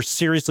 People were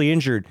seriously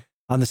injured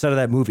on the set of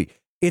that movie.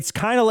 It's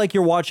kind of like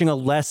you're watching a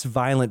less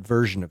violent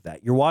version of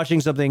that. You're watching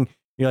something,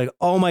 you're like,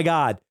 oh my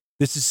God,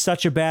 this is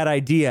such a bad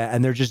idea,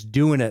 and they're just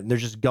doing it, and they're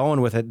just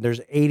going with it.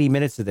 There's 80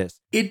 minutes of this.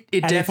 It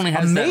definitely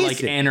has amazing. That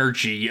like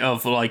energy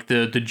of like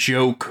the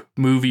joke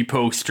movie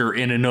poster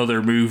in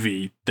another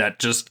movie that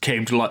just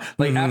came to life.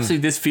 Like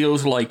absolutely, this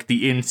feels like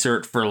the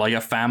insert for like a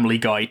Family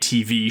Guy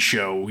TV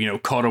show,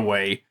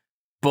 Cutaway.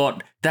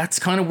 But that's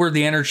kind of where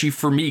the energy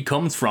for me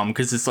comes from,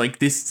 because it's like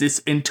this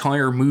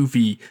entire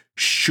movie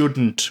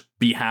shouldn't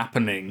be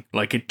happening.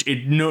 Like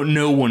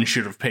no one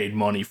should have paid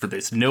money for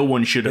this. No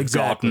one should have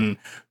gotten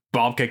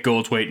Bobcat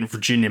Goldthwait and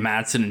Virginia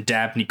Madsen and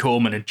Dabney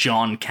Coleman and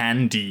John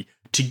Candy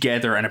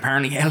together, and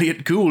apparently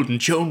Elliot Gould and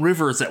Joan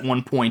Rivers at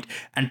one point,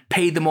 and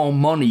pay them all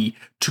money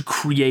to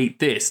create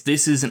this.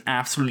 This is an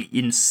absolutely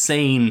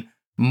insane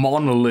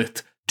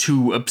monolith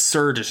to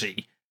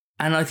absurdity.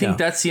 And I think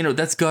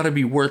that's got to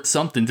be worth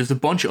something. There's a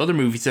bunch of other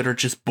movies that are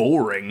just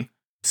boring.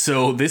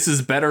 So this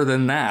is better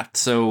than that.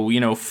 So,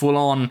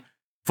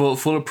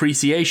 full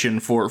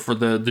appreciation for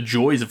the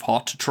joys of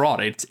Hot to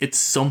Trot. It's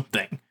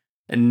something.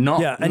 And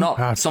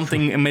not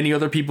something many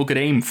other people could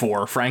aim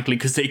for, frankly,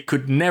 because they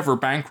could never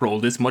bankroll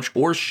this much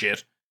horse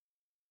shit.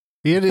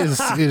 It is.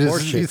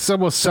 It's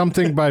almost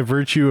something by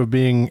virtue of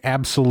being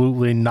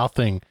absolutely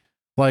nothing.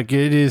 Like,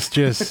 it is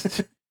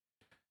just.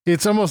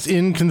 It's almost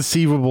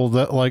inconceivable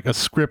that like a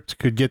script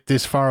could get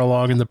this far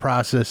along in the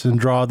process and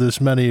draw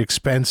this many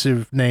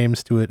expensive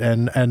names to it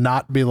and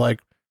not be like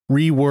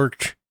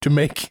reworked to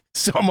make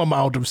some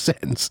amount of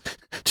sense,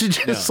 to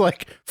just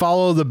like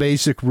follow the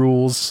basic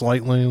rules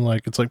slightly.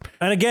 Like it's like,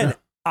 and again,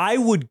 I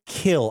would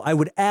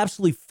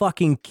absolutely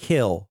fucking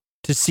kill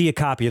to see a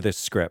copy of this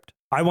script.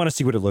 I want to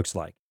see what it looks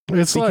like.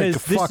 It's like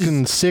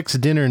fucking 6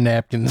 dinner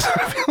napkins.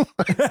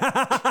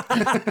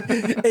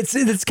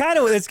 It's kind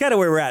of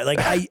where we're at. Like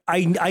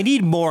I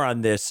need more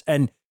on this.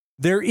 And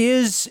there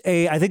is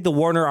I think the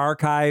Warner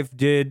Archive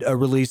did a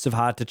release of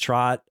Hot to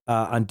Trot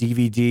on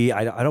DVD.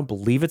 I don't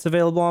believe it's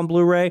available on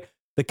Blu-ray.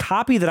 The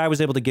copy that I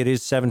was able to get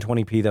is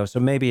 720p though,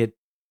 so maybe it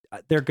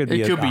could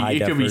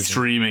be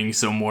streaming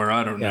somewhere.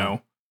 I don't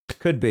know.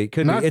 Could be.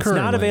 It's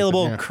not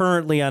available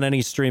currently on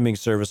any streaming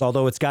service,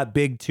 although it's got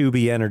big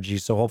Tubi energy,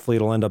 so hopefully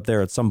it'll end up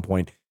there at some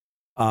point.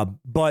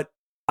 But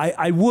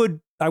I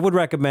would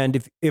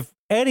recommend, if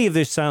any of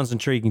this sounds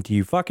intriguing to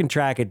you, fucking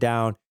track it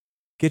down,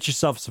 get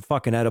yourself some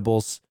fucking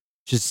edibles,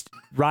 just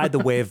ride the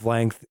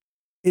wavelength.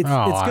 It's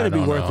going to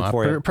be worth it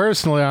for you.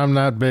 Personally, I'm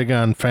not big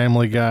on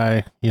Family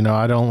Guy.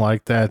 I don't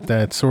like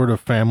that sort of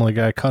Family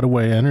Guy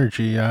cutaway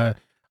energy. I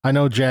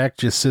know Jack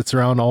just sits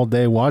around all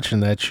day watching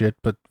that shit,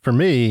 but for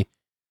me,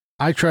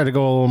 I try to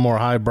go a little more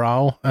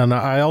highbrow, and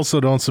I also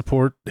don't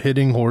support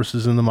hitting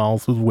horses in the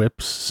mouth with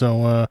whips.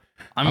 So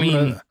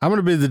I'm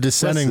gonna be the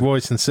dissenting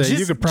voice and say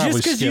you could probably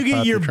just because you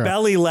get your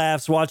belly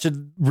laughs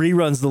watching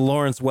reruns of the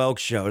Lawrence Welk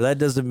show, that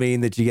doesn't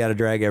mean that you got to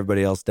drag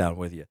everybody else down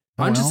with you.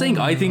 I'm just saying,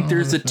 I think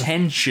there's a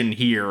tension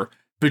here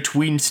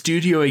between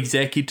studio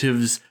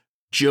executives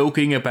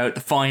joking about the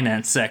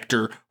finance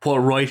sector while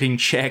writing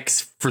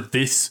checks for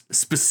this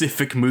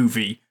specific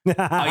movie.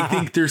 I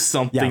think there's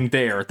something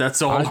there.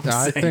 That's all I'm saying.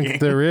 I think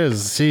there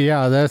is. See,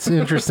 that's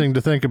interesting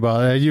to think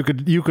about. You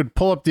could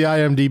pull up the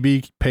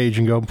IMDb page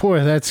and go,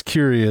 boy, that's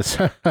curious.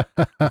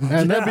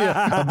 And that'd be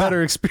a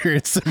better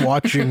experience than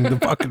watching the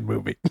fucking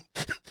movie.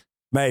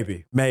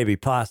 Maybe,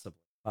 possibly.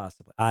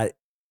 I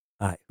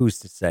who's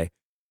to say?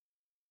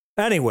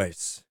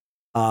 Anyways,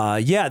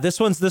 this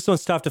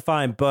one's tough to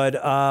find, but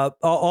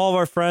all of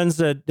our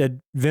friends at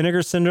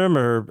Vinegar Syndrome,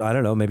 or I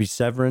don't know, maybe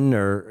Severin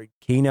or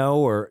Kino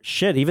or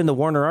shit, even the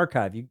Warner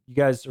Archive, you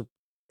guys are,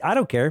 I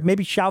don't care,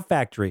 maybe Shout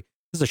Factory.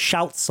 This is a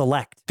Shout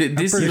Select.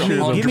 This is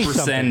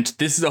 100%.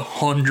 This is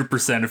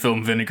 100% a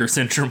film Vinegar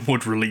Syndrome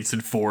would release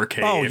in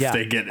 4K if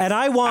they get it. And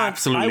I want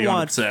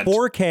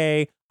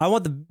 4K. I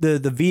want the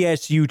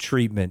VSU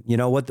treatment. You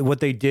know what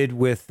they did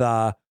with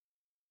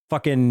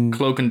fucking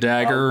Cloak and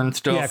Dagger and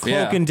stuff. Yeah,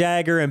 Cloak and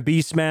Dagger and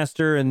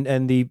Beastmaster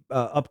and the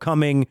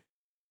upcoming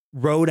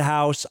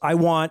Roadhouse. I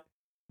want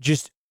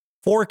just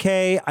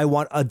 4K. I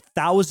want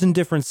 1,000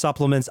 different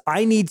supplements.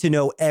 I need to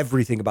know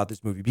everything about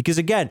this movie because,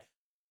 again,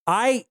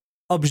 I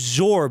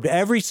absorbed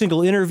every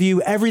single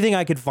interview, everything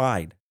I could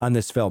find on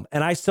this film,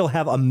 and I still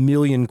have a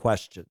million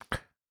questions.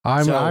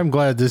 I'm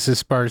glad this has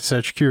sparked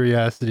such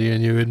curiosity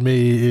in you, and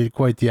me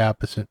quite the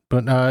opposite.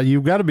 But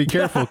you've got to be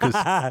careful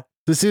because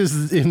this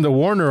is in the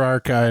Warner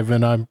Archive,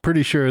 and I'm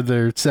pretty sure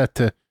they're set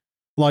to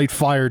light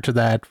fire to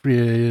that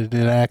in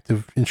an act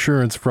of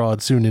insurance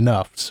fraud soon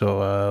enough.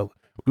 So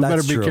we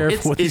better be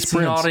careful with these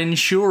prints. It's not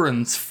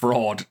insurance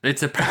fraud.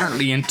 It's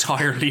apparently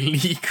entirely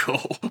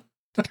legal.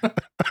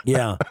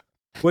 Yeah.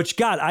 Which,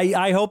 God,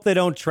 I hope they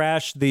don't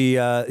trash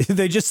the,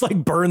 they just like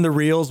burn the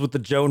reels with the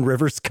Joan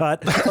Rivers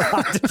cut.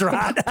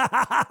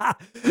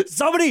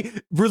 Somebody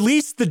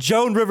release the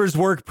Joan Rivers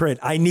work print.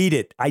 I need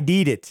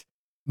it.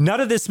 None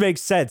of this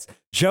makes sense.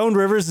 Joan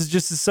Rivers is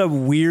just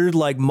some weird,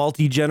 like,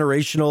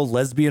 multi-generational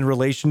lesbian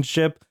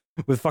relationship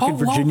with fucking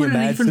Virginia Madsen. What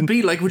would it even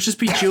be? Like, it would just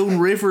be Joan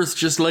Rivers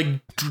just, like,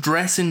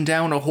 dressing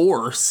down a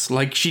horse.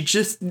 Like, she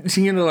just,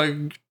 you know,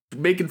 like,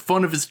 making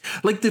fun of his,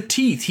 like, the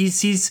teeth.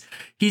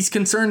 He's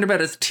concerned about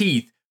his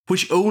teeth,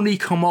 which only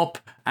come up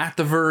at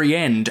the very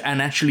end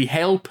and actually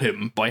help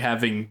him by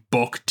having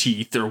buck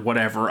teeth or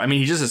whatever. I mean,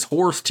 he just has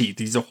horse teeth.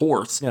 He's a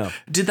horse. Yeah.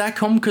 Did that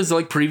come because,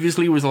 like,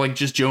 previously it was, like,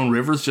 just Joan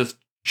Rivers just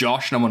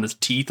joshing him on his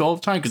teeth all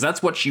the time? Because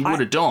that's what she would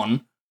have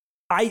done.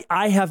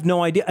 I have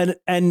no idea.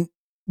 And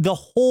the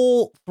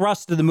whole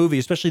thrust of the movie,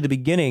 especially the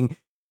beginning,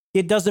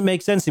 it doesn't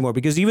make sense anymore.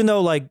 Because even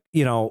though, like,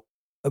 you know,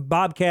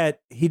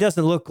 Bobcat, he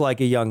doesn't look like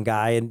a young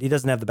guy and he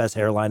doesn't have the best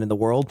hairline in the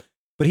world.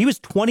 But he was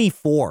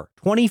 24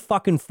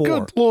 fucking 4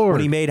 Good Lord.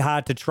 when he made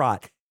Hot to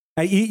Trot.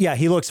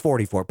 He looks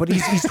 44, but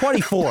he's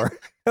 24.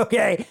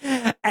 Okay.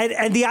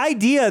 And the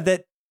idea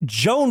that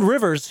Joan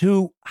Rivers,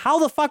 who, how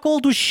the fuck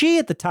old was she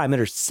at the time? In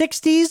her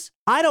 60s?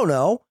 I don't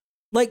know.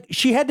 Like,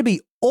 she had to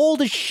be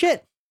old as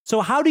shit. So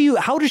how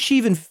does she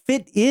even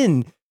fit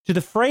in to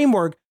the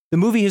framework the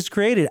movie has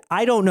created?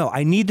 I don't know.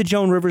 I need the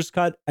Joan Rivers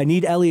cut. I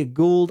need Elliot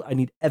Gould. I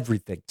need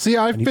everything. See,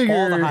 I need figure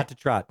all the Hot to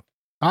Trot.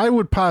 I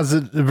would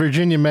posit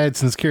Virginia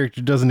Madsen's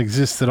character doesn't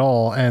exist at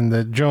all, and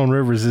that Joan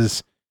Rivers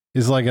is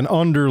like an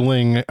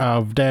underling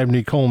of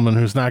Dabney Coleman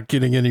who's not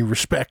getting any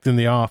respect in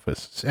the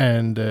office.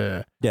 And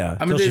yeah,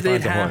 I mean,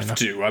 they'd have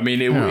to. I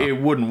mean,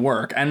 it wouldn't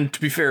work. And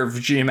to be fair,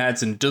 Virginia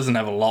Madsen doesn't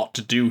have a lot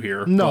to do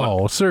here.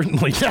 No,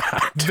 certainly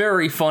not.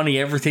 Very funny,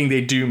 everything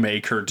they do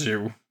make her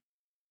do.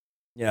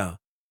 Yeah,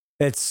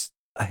 it's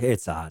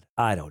odd.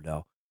 I don't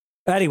know.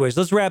 Anyways,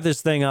 let's wrap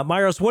this thing up.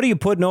 Myros, what are you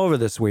putting over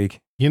this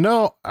week? You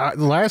know,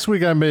 last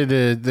week I made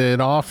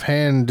an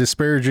offhand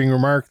disparaging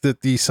remark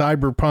that the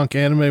cyberpunk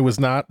anime was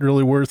not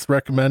really worth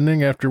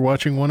recommending after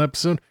watching one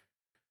episode.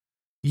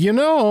 You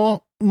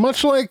know,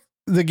 much like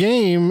the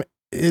game,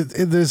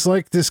 there's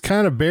like this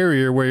kind of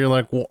barrier where you're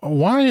like,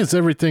 why is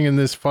everything in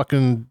this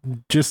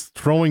fucking just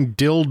throwing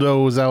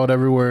dildos out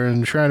everywhere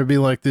and trying to be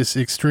like this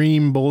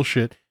extreme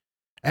bullshit?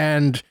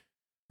 And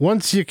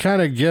once you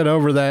kind of get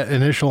over that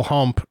initial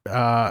hump,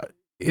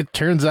 it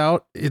turns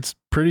out it's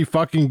pretty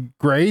fucking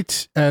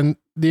great, and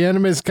the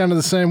anime is kind of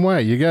the same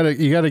way. You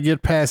gotta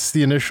get past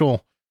the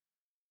initial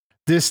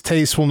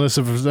distastefulness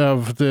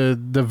of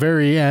the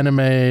very anime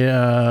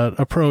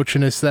approach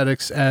and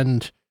aesthetics,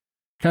 and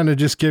kind of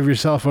just give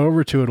yourself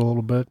over to it a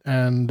little bit.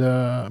 And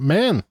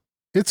man,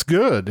 it's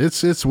good.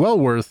 It's well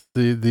worth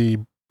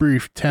the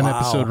brief 10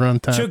 episode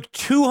runtime. Took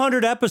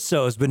 200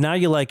 episodes, but now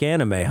you like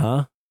anime,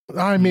 huh?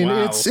 I mean,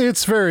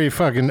 it's very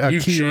fucking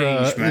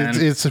Akira.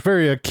 It's a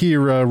very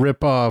Akira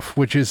ripoff,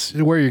 which is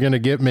where you're going to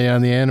get me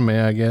on the anime,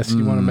 I guess.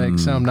 You want to make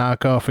some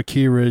knockoff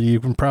Akira, you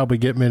can probably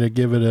get me to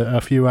give it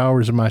a few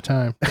hours of my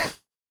time.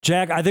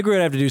 Jack, I think we're going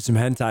to have to do some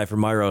hentai for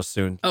Myros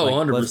soon. Oh,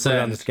 like,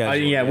 100%. On the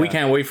schedule. We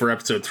can't wait for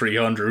episode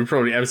 300.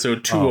 Probably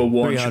episode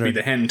 201 should be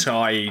the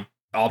hentai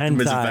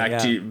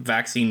optimism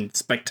vaccine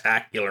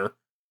spectacular.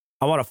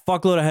 I want a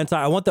fuckload of hentai.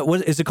 I want that.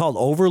 What is it called?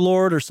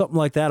 Overlord or something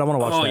like that? I want to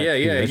watch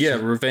that. Yeah.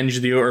 Revenge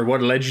of the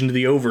Legend of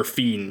the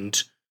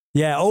Overfiend.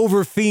 Yeah,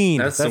 Overfiend.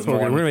 That's what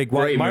we're gonna make.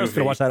 Myro's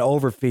gonna watch that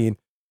Overfiend.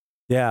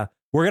 Yeah,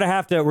 we're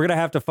gonna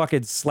have to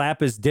fucking slap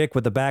his dick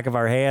with the back of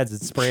our hands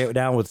and spray it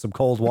down with some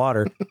cold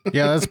water.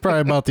 Yeah, that's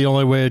probably about the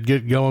only way I'd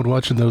get going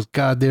watching those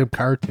goddamn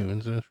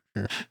cartoons.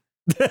 Sure.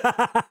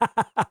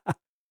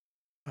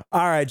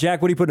 All right,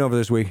 Jack, what are you putting over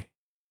this week?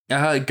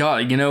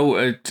 God, you know,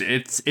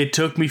 it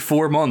took me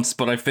 4 months,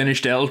 but I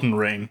finished Elden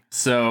Ring.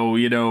 So,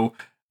 you know,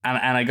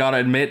 and I gotta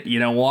admit, you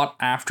know what?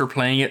 After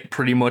playing it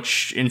pretty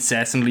much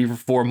incessantly for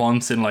 4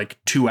 months in like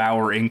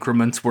 2-hour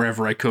increments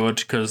wherever I could,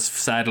 because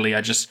sadly you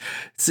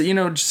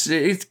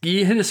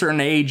hit a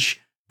certain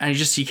age and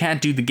you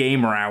can't do the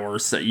gamer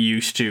hours that you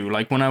used to.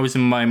 Like when I was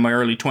in my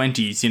early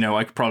 20s, you know,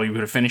 I probably would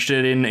have finished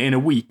it in a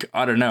week.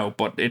 I don't know,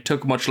 but it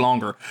took much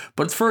longer.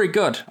 But it's very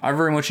good. I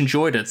very much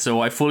enjoyed it.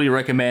 So I fully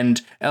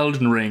recommend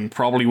Elden Ring,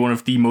 probably one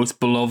of the most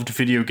beloved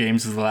video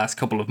games of the last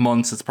couple of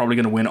months. It's probably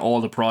going to win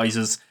all the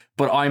prizes.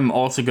 But I'm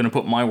also going to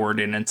put my word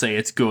in and say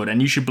it's good. And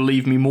you should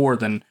believe me more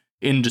than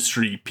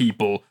industry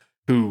people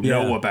who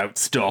know about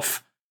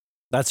stuff.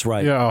 That's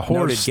right. Yeah, a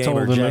horse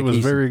told him it was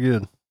very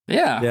good.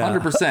 Yeah,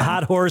 100%.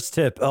 Hot horse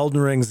tip. Elden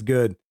Ring's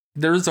good.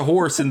 There's a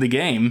horse in the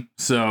game,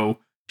 so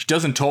she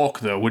doesn't talk,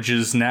 though, which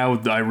is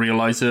now, I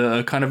realize,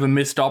 a kind of a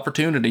missed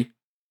opportunity.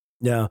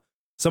 Yeah.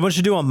 Someone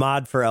should do a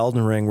mod for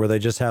Elden Ring where they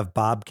just have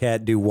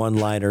Bobcat do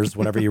one-liners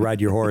whenever you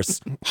ride your horse.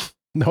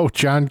 No,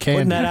 John Candy.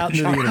 Putting that out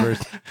into the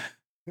universe.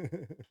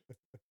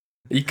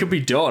 It could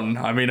be done.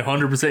 I mean,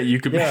 100%. You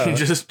could be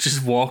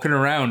just walking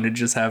around and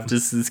just have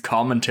this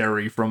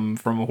commentary from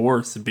a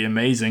horse. It'd be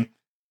amazing.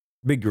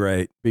 Be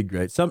great.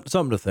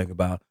 Something to think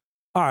about.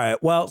 All right.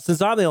 Well,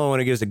 since I'm the only one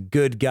who gives a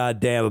good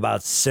goddamn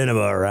about cinema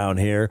around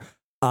here,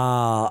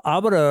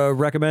 I'm going to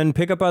recommend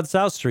Pick Up on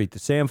South Street, the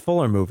Sam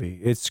Fuller movie.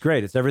 It's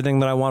great. It's everything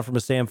that I want from a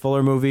Sam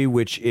Fuller movie,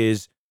 which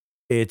is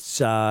it's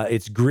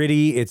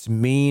gritty, it's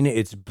mean,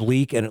 it's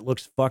bleak, and it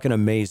looks fucking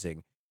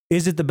amazing.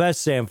 Is it the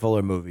best Sam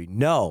Fuller movie?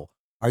 No.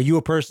 Are you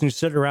a person who's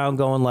sitting around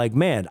going like,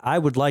 man, I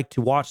would like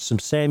to watch some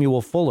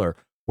Samuel Fuller.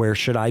 Where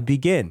should I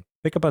begin?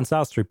 Pick up on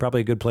South Street,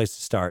 probably a good place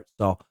to start.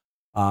 So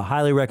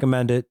highly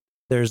recommend it.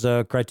 There's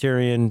a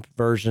Criterion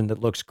version that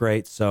looks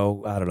great.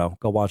 So I don't know,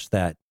 go watch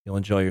that. You'll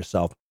enjoy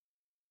yourself.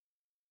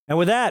 And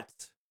with that,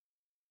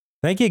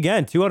 thank you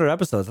again. 200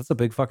 episodes. That's a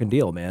big fucking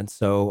deal, man.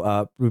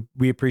 So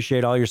we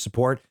appreciate all your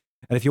support.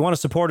 And if you want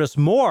to support us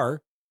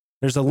more,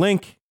 there's a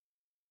link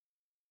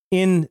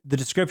in the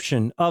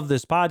description of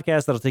this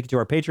podcast that'll take you to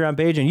our Patreon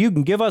page, and you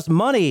can give us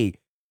money.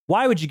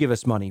 Why would you give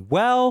us money?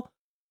 Well,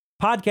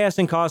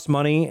 podcasting costs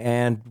money,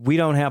 and we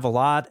don't have a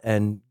lot.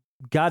 And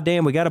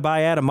goddamn, we got to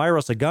buy Adam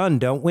Myros a gun,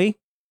 don't we?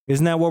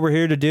 Isn't that what we're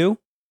here to do?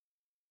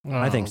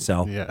 I think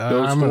so. Yeah,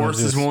 those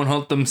horses won't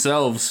hunt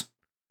themselves.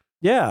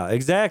 Yeah,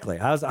 exactly.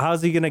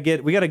 How's he gonna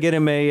get? We got to get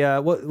him a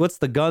what's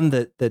the gun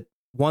that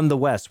won the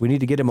West? We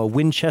need to get him a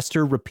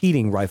Winchester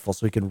repeating rifle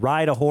so he can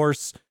ride a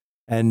horse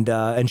and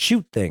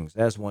shoot things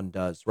as one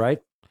does,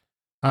 right?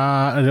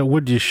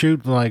 Would you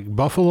shoot like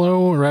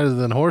buffalo rather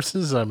than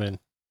horses? I mean,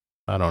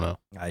 I don't know.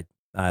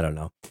 I don't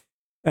know.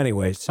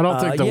 Anyways, I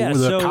don't think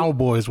the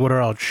cowboys would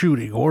are out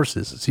shooting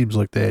horses. It seems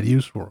like they had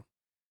use for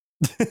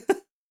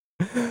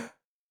them.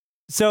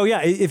 So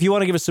yeah, if you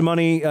want to give us some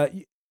money,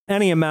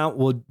 any amount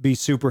would be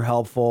super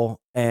helpful.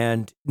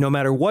 And no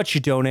matter what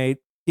you donate,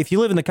 if you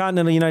live in the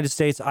continental United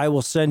States, I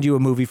will send you a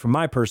movie from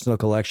my personal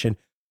collection.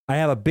 I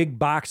have a big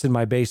box in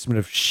my basement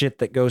of shit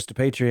that goes to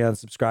Patreon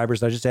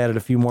subscribers. I just added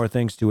a few more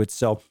things to it.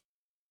 So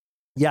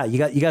yeah, you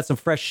got some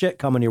fresh shit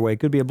coming your way.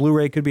 Could be a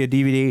Blu-ray, could be a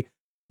DVD,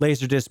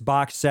 Laserdisc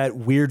box set,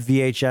 weird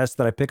VHS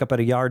that I pick up at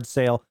a yard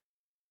sale.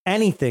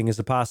 Anything is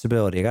a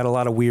possibility. I got a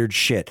lot of weird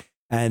shit.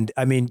 And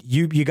I mean,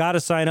 you got to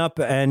sign up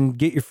and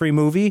get your free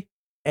movie.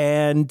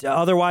 And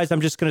otherwise, I'm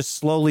just going to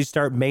slowly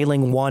start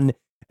mailing one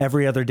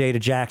every other day to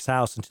Jack's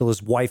house until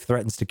his wife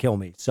threatens to kill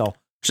me. So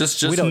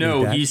just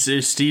know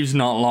Steve's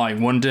not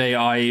lying. One day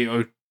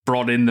I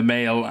brought in the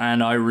mail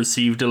and I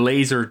received a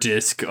laser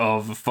disc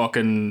of a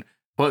fucking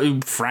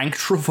Frank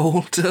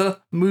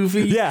Travolta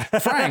movie. Yeah,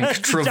 Frank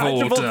Travolta,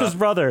 John Travolta's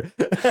brother.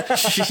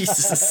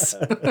 Jesus,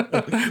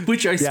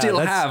 which I still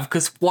have.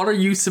 Because what are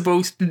you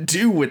supposed to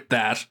do with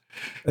that?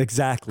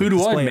 Exactly. Who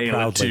do I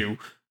mail it to?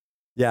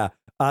 Yeah.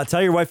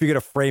 Tell your wife you're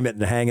going to frame it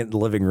and hang it in the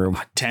living room.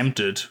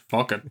 Tempted.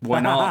 Fuck it. Why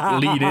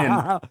not? Lead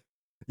in.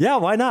 Yeah,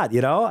 why not?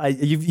 You know,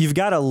 you've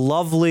got a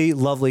lovely,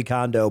 lovely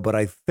condo, but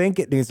I think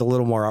it needs a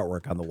little more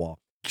artwork on the wall.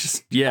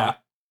 Just, yeah.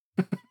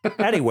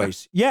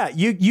 Anyways, yeah,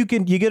 you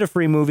get a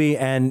free movie,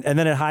 and then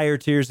at higher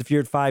tiers, if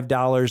you're at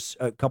 $5,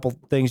 a couple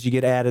things you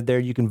get added there.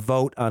 You can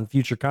vote on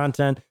future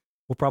content.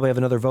 We'll probably have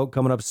another vote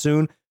coming up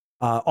soon.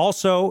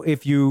 Also,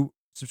 if you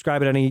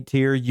subscribe at any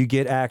tier, you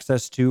get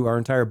access to our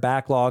entire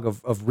backlog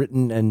of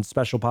written and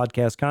special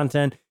podcast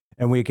content,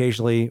 and we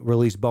occasionally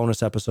release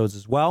bonus episodes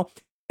as well.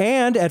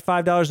 And at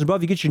 $5 and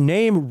above, you get your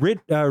name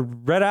read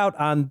out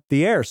on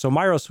the air. So,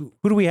 Myros,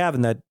 who do we have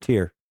in that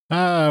tier?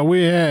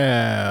 We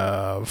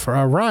have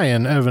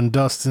Ryan, Evan,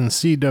 Dustin,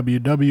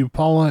 CWW,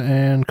 Paula,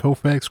 and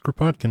Koufax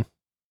Kropotkin.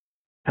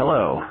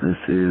 Hello, this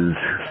is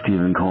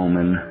Stephen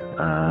Coleman,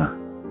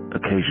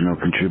 occasional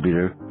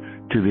contributor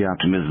to the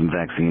Optimism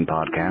Vaccine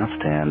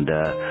podcast, and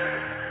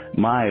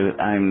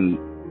I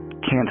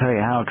can't tell you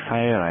how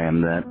excited I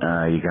am that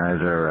you guys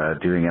are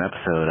doing an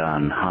episode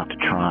on Hot to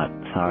Trot.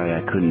 Sorry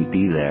I couldn't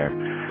be there.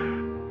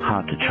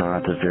 Hot to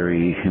Trot's a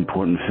very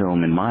important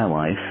film in my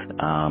life.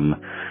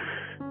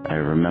 I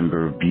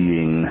remember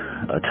being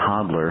a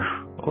toddler,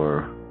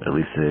 or at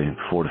least a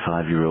 4 to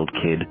 5 year old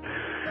kid,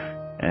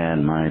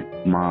 and my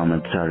mom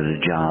had started a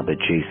job at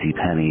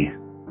JCPenney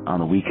on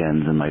the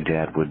weekends, and my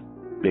dad would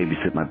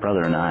babysit my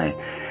brother and I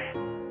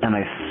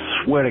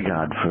swear to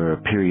God, for a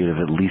period of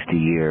at least a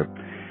year,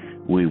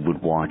 we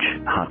would watch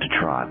Hot to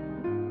Trot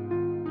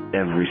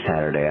every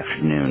Saturday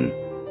afternoon.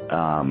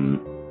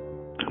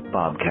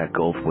 Bobcat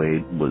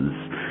Goldthwait was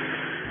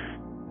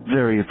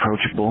very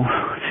approachable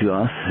to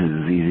us. It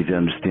was easy to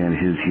understand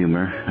his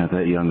humor at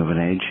that young of an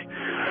age.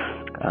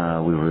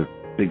 We were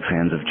big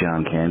fans of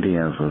John Candy,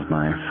 as was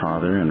my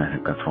father, and I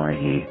think that's why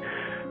he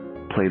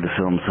played the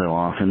film so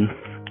often.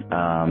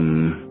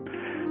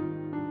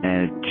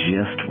 And it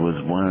just was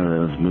one of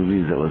those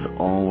movies that was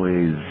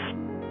always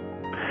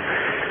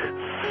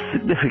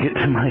significant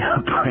to my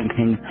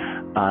upbringing.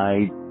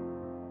 I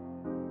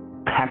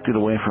packed it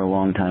away for a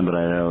long time, but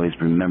I always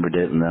remembered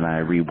it, and then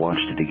I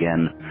rewatched it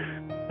again,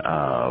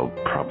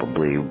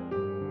 probably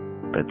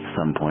at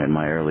some point in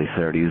my early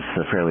 30s,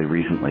 fairly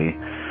recently,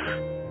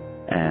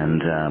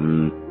 and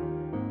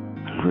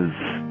was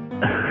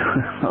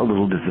a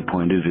little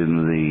disappointed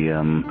in the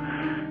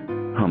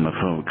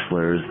homophobic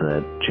slurs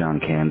that John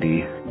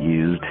Candy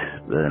used,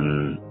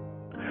 and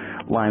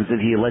lines that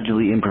he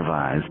allegedly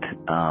improvised,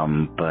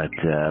 but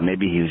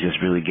maybe he was just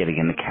really getting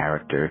into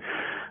character.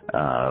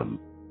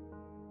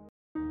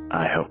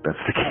 I hope that's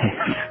the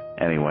case.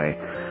 Anyway,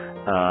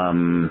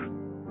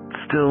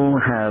 still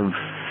have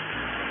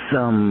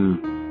some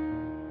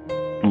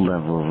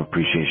level of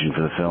appreciation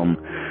for the film.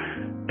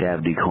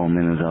 Dabney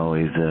Coleman is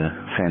always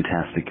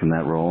fantastic in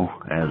that role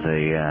as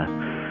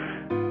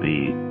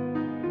the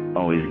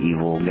always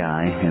evil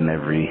guy in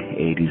every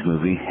 80s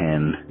movie,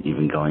 and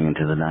even going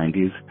into the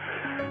 90s.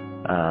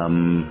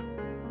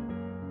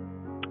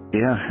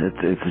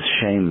 It's a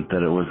shame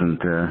that it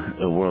wasn't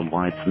a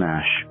worldwide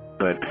smash.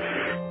 But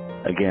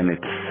again,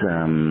 it's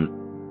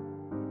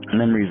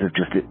memories of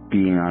just it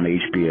being on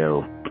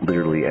HBO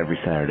literally every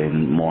Saturday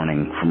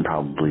morning from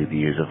probably the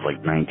years of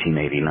like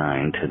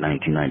 1989 to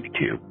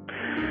 1992.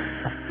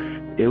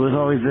 It was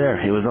always there.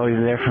 It was always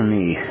there for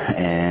me.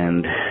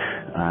 And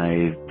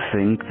I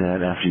think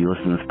that after you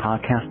listen to this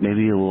podcast,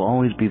 maybe it will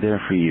always be there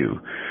for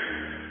you.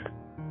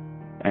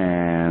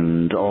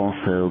 And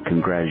also,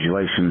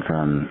 congratulations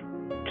on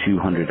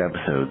 200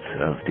 episodes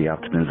of the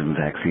Optimism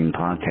Vaccine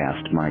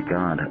podcast. My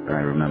God,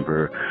 I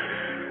remember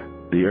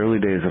the early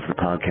days of the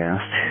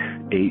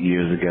podcast 8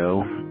 years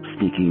ago,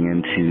 sneaking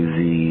into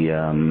the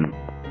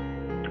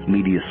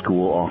media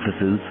school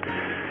offices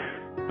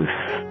with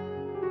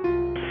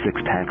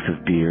 6 packs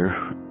of beer.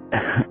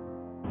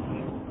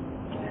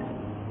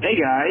 Hey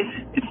guys,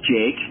 it's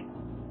Jake.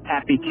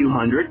 Happy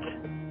 200th.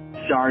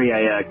 Sorry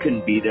I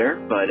couldn't be there,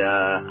 but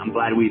I'm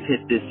glad we've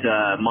hit this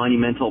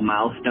monumental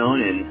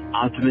milestone in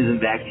Optimism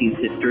Vaccine's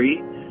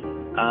history.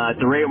 At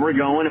the rate we're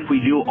going, if we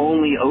do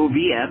only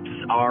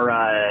OVEPs, our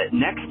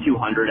next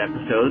 200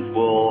 episodes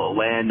will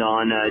land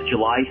on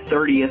July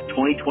 30th,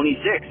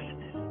 2026.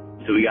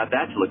 So we got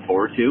that to look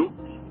forward to.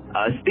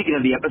 Speaking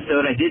of the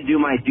episode, I did do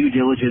my due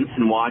diligence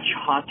and watch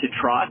Hot to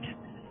Trot.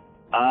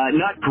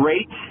 Not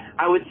great,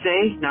 I would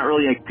say. Not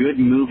really a good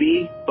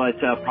movie, but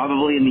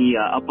probably in the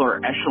upper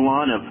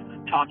echelon of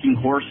talking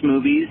horse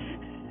movies.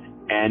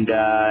 And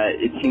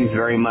it seems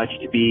very much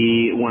to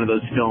be one of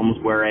those films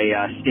where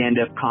a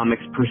stand-up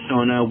comics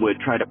persona would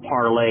try to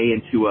parlay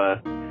into a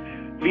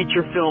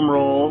feature film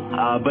role.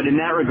 But in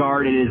that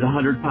regard, it is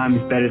 100 times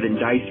better than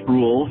Dice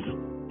Rules.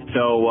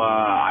 So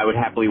I would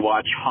happily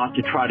watch Hot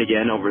to Trot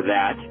again over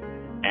that.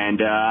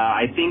 And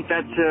I think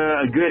that's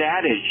a good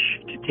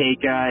adage to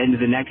take into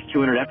the next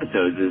 200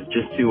 episodes, is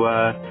just to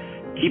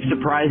keep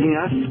surprising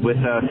us with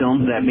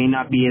films that may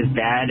not be as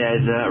bad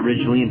as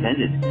originally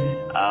intended.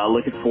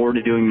 Looking forward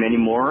to doing many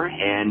more.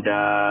 And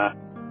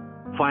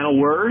final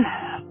word,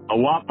 a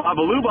wop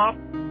babaloo bop,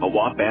 a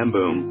wop bam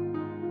boom.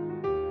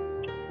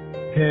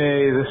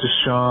 Hey, this is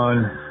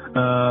Sean.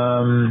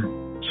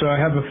 So I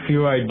have a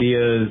few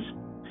ideas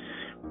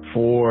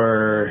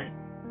for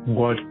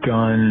what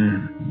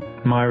gun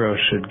Myro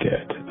should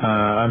get.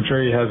 I'm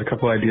sure he has a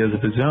couple ideas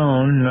of his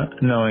own,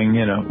 knowing,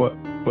 what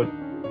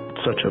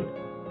such a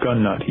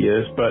gun nut he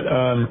is. But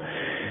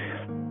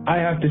I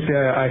have to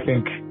say, I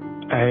think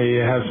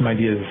I have some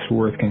ideas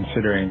worth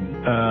considering.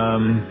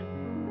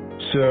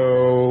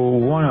 So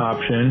one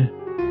option,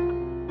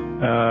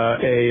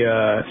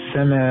 a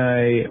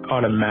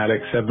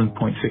semi-automatic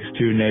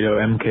 7.62 NATO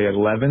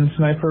MK11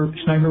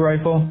 sniper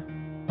rifle.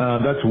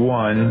 That's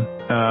one.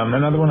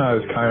 Another one I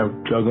was kind of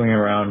juggling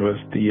around was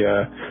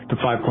the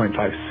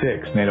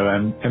 5.56 NATO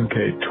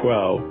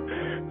MK12.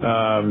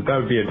 That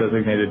would be a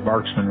designated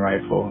marksman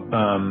rifle.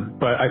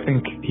 But I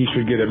think he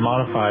should get it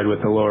modified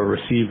with a lower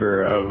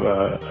receiver of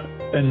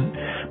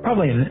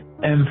probably an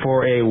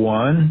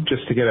M4A1,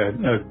 just to get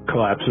a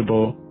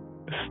collapsible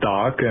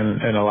stock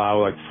and allow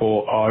like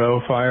full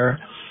auto fire.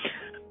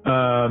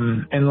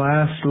 And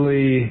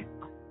lastly,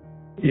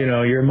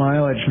 your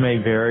mileage may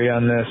vary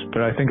on this,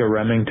 but I think a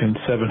Remington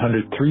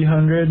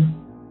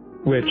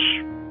 700-300, which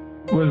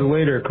was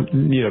later,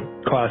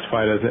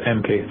 classified as an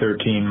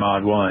MK13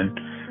 Mod 1.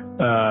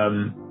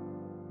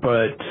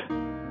 But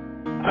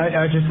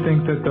I just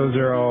think that those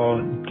are all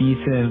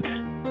decent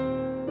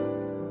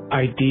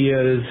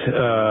ideas.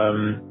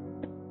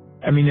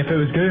 I mean, if it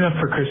was good enough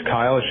for Chris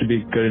Kyle, it should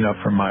be good enough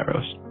for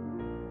Myros.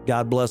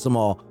 God bless them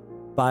all.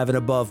 5 and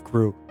above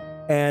crew.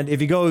 And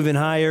if you go even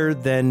higher,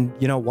 then,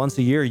 once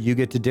a year, you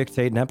get to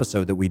dictate an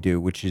episode that we do,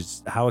 which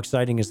is, how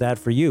exciting is that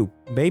for you?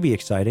 Maybe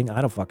exciting.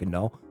 I don't fucking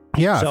know.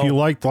 Yeah, so, if you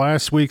liked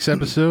last week's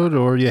episode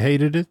or you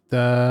hated it,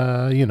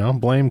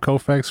 blame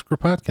Koufax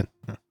Kropotkin.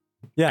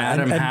 Yeah,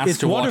 Adam has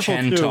to watch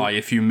hentai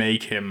if you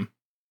make him.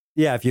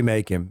 Yeah, if you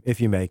make him.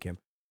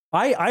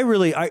 I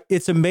really,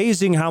 it's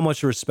amazing how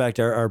much respect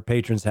our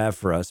patrons have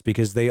for us,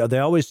 because they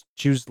always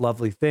choose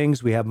lovely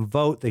things. We have them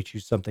vote. They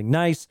choose something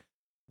nice.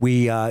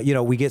 We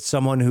get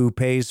someone who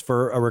pays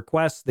for a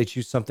request. They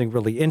choose something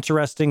really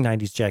interesting.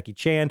 90s Jackie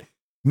Chan.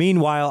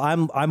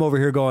 Meanwhile, I'm over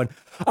here going,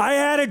 I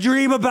had a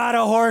dream about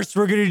a horse.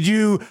 We're going to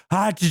do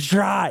Hot to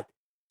Trot.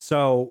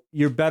 So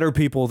you're better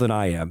people than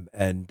I am.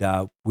 And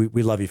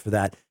we love you for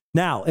that.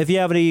 Now, if you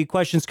have any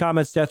questions,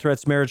 comments, death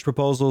threats, marriage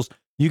proposals,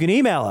 you can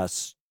email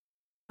us.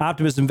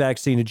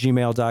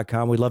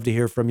 optimismvaccine@gmail.com. We'd love to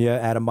hear from you.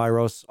 Adam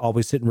Myros,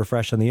 always hit and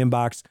refresh on the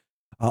inbox.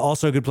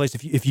 Also a good place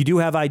if you do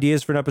have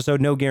ideas for an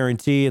episode, no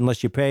guarantee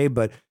unless you pay,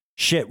 but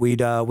shit,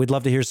 we'd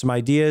love to hear some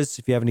ideas.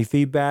 If you have any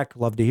feedback,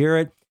 love to hear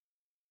it.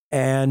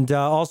 And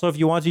also, if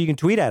you want to, you can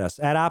tweet at us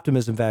at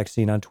Optimism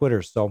Vaccine on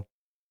Twitter. So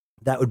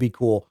that would be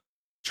cool.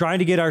 Trying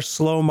to get our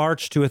slow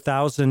march to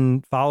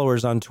 1,000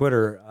 followers on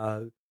Twitter,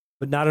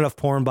 but not enough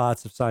porn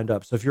bots have signed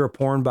up. So if you're a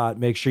porn bot,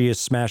 make sure you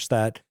smash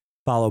that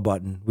follow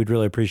button. We'd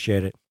really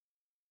appreciate it.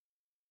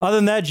 Other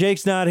than that,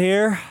 Jake's not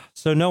here,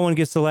 so no one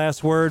gets the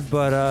last word.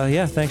 But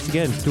yeah, thanks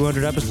again.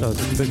 200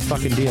 episodes. It's a big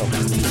fucking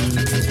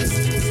deal.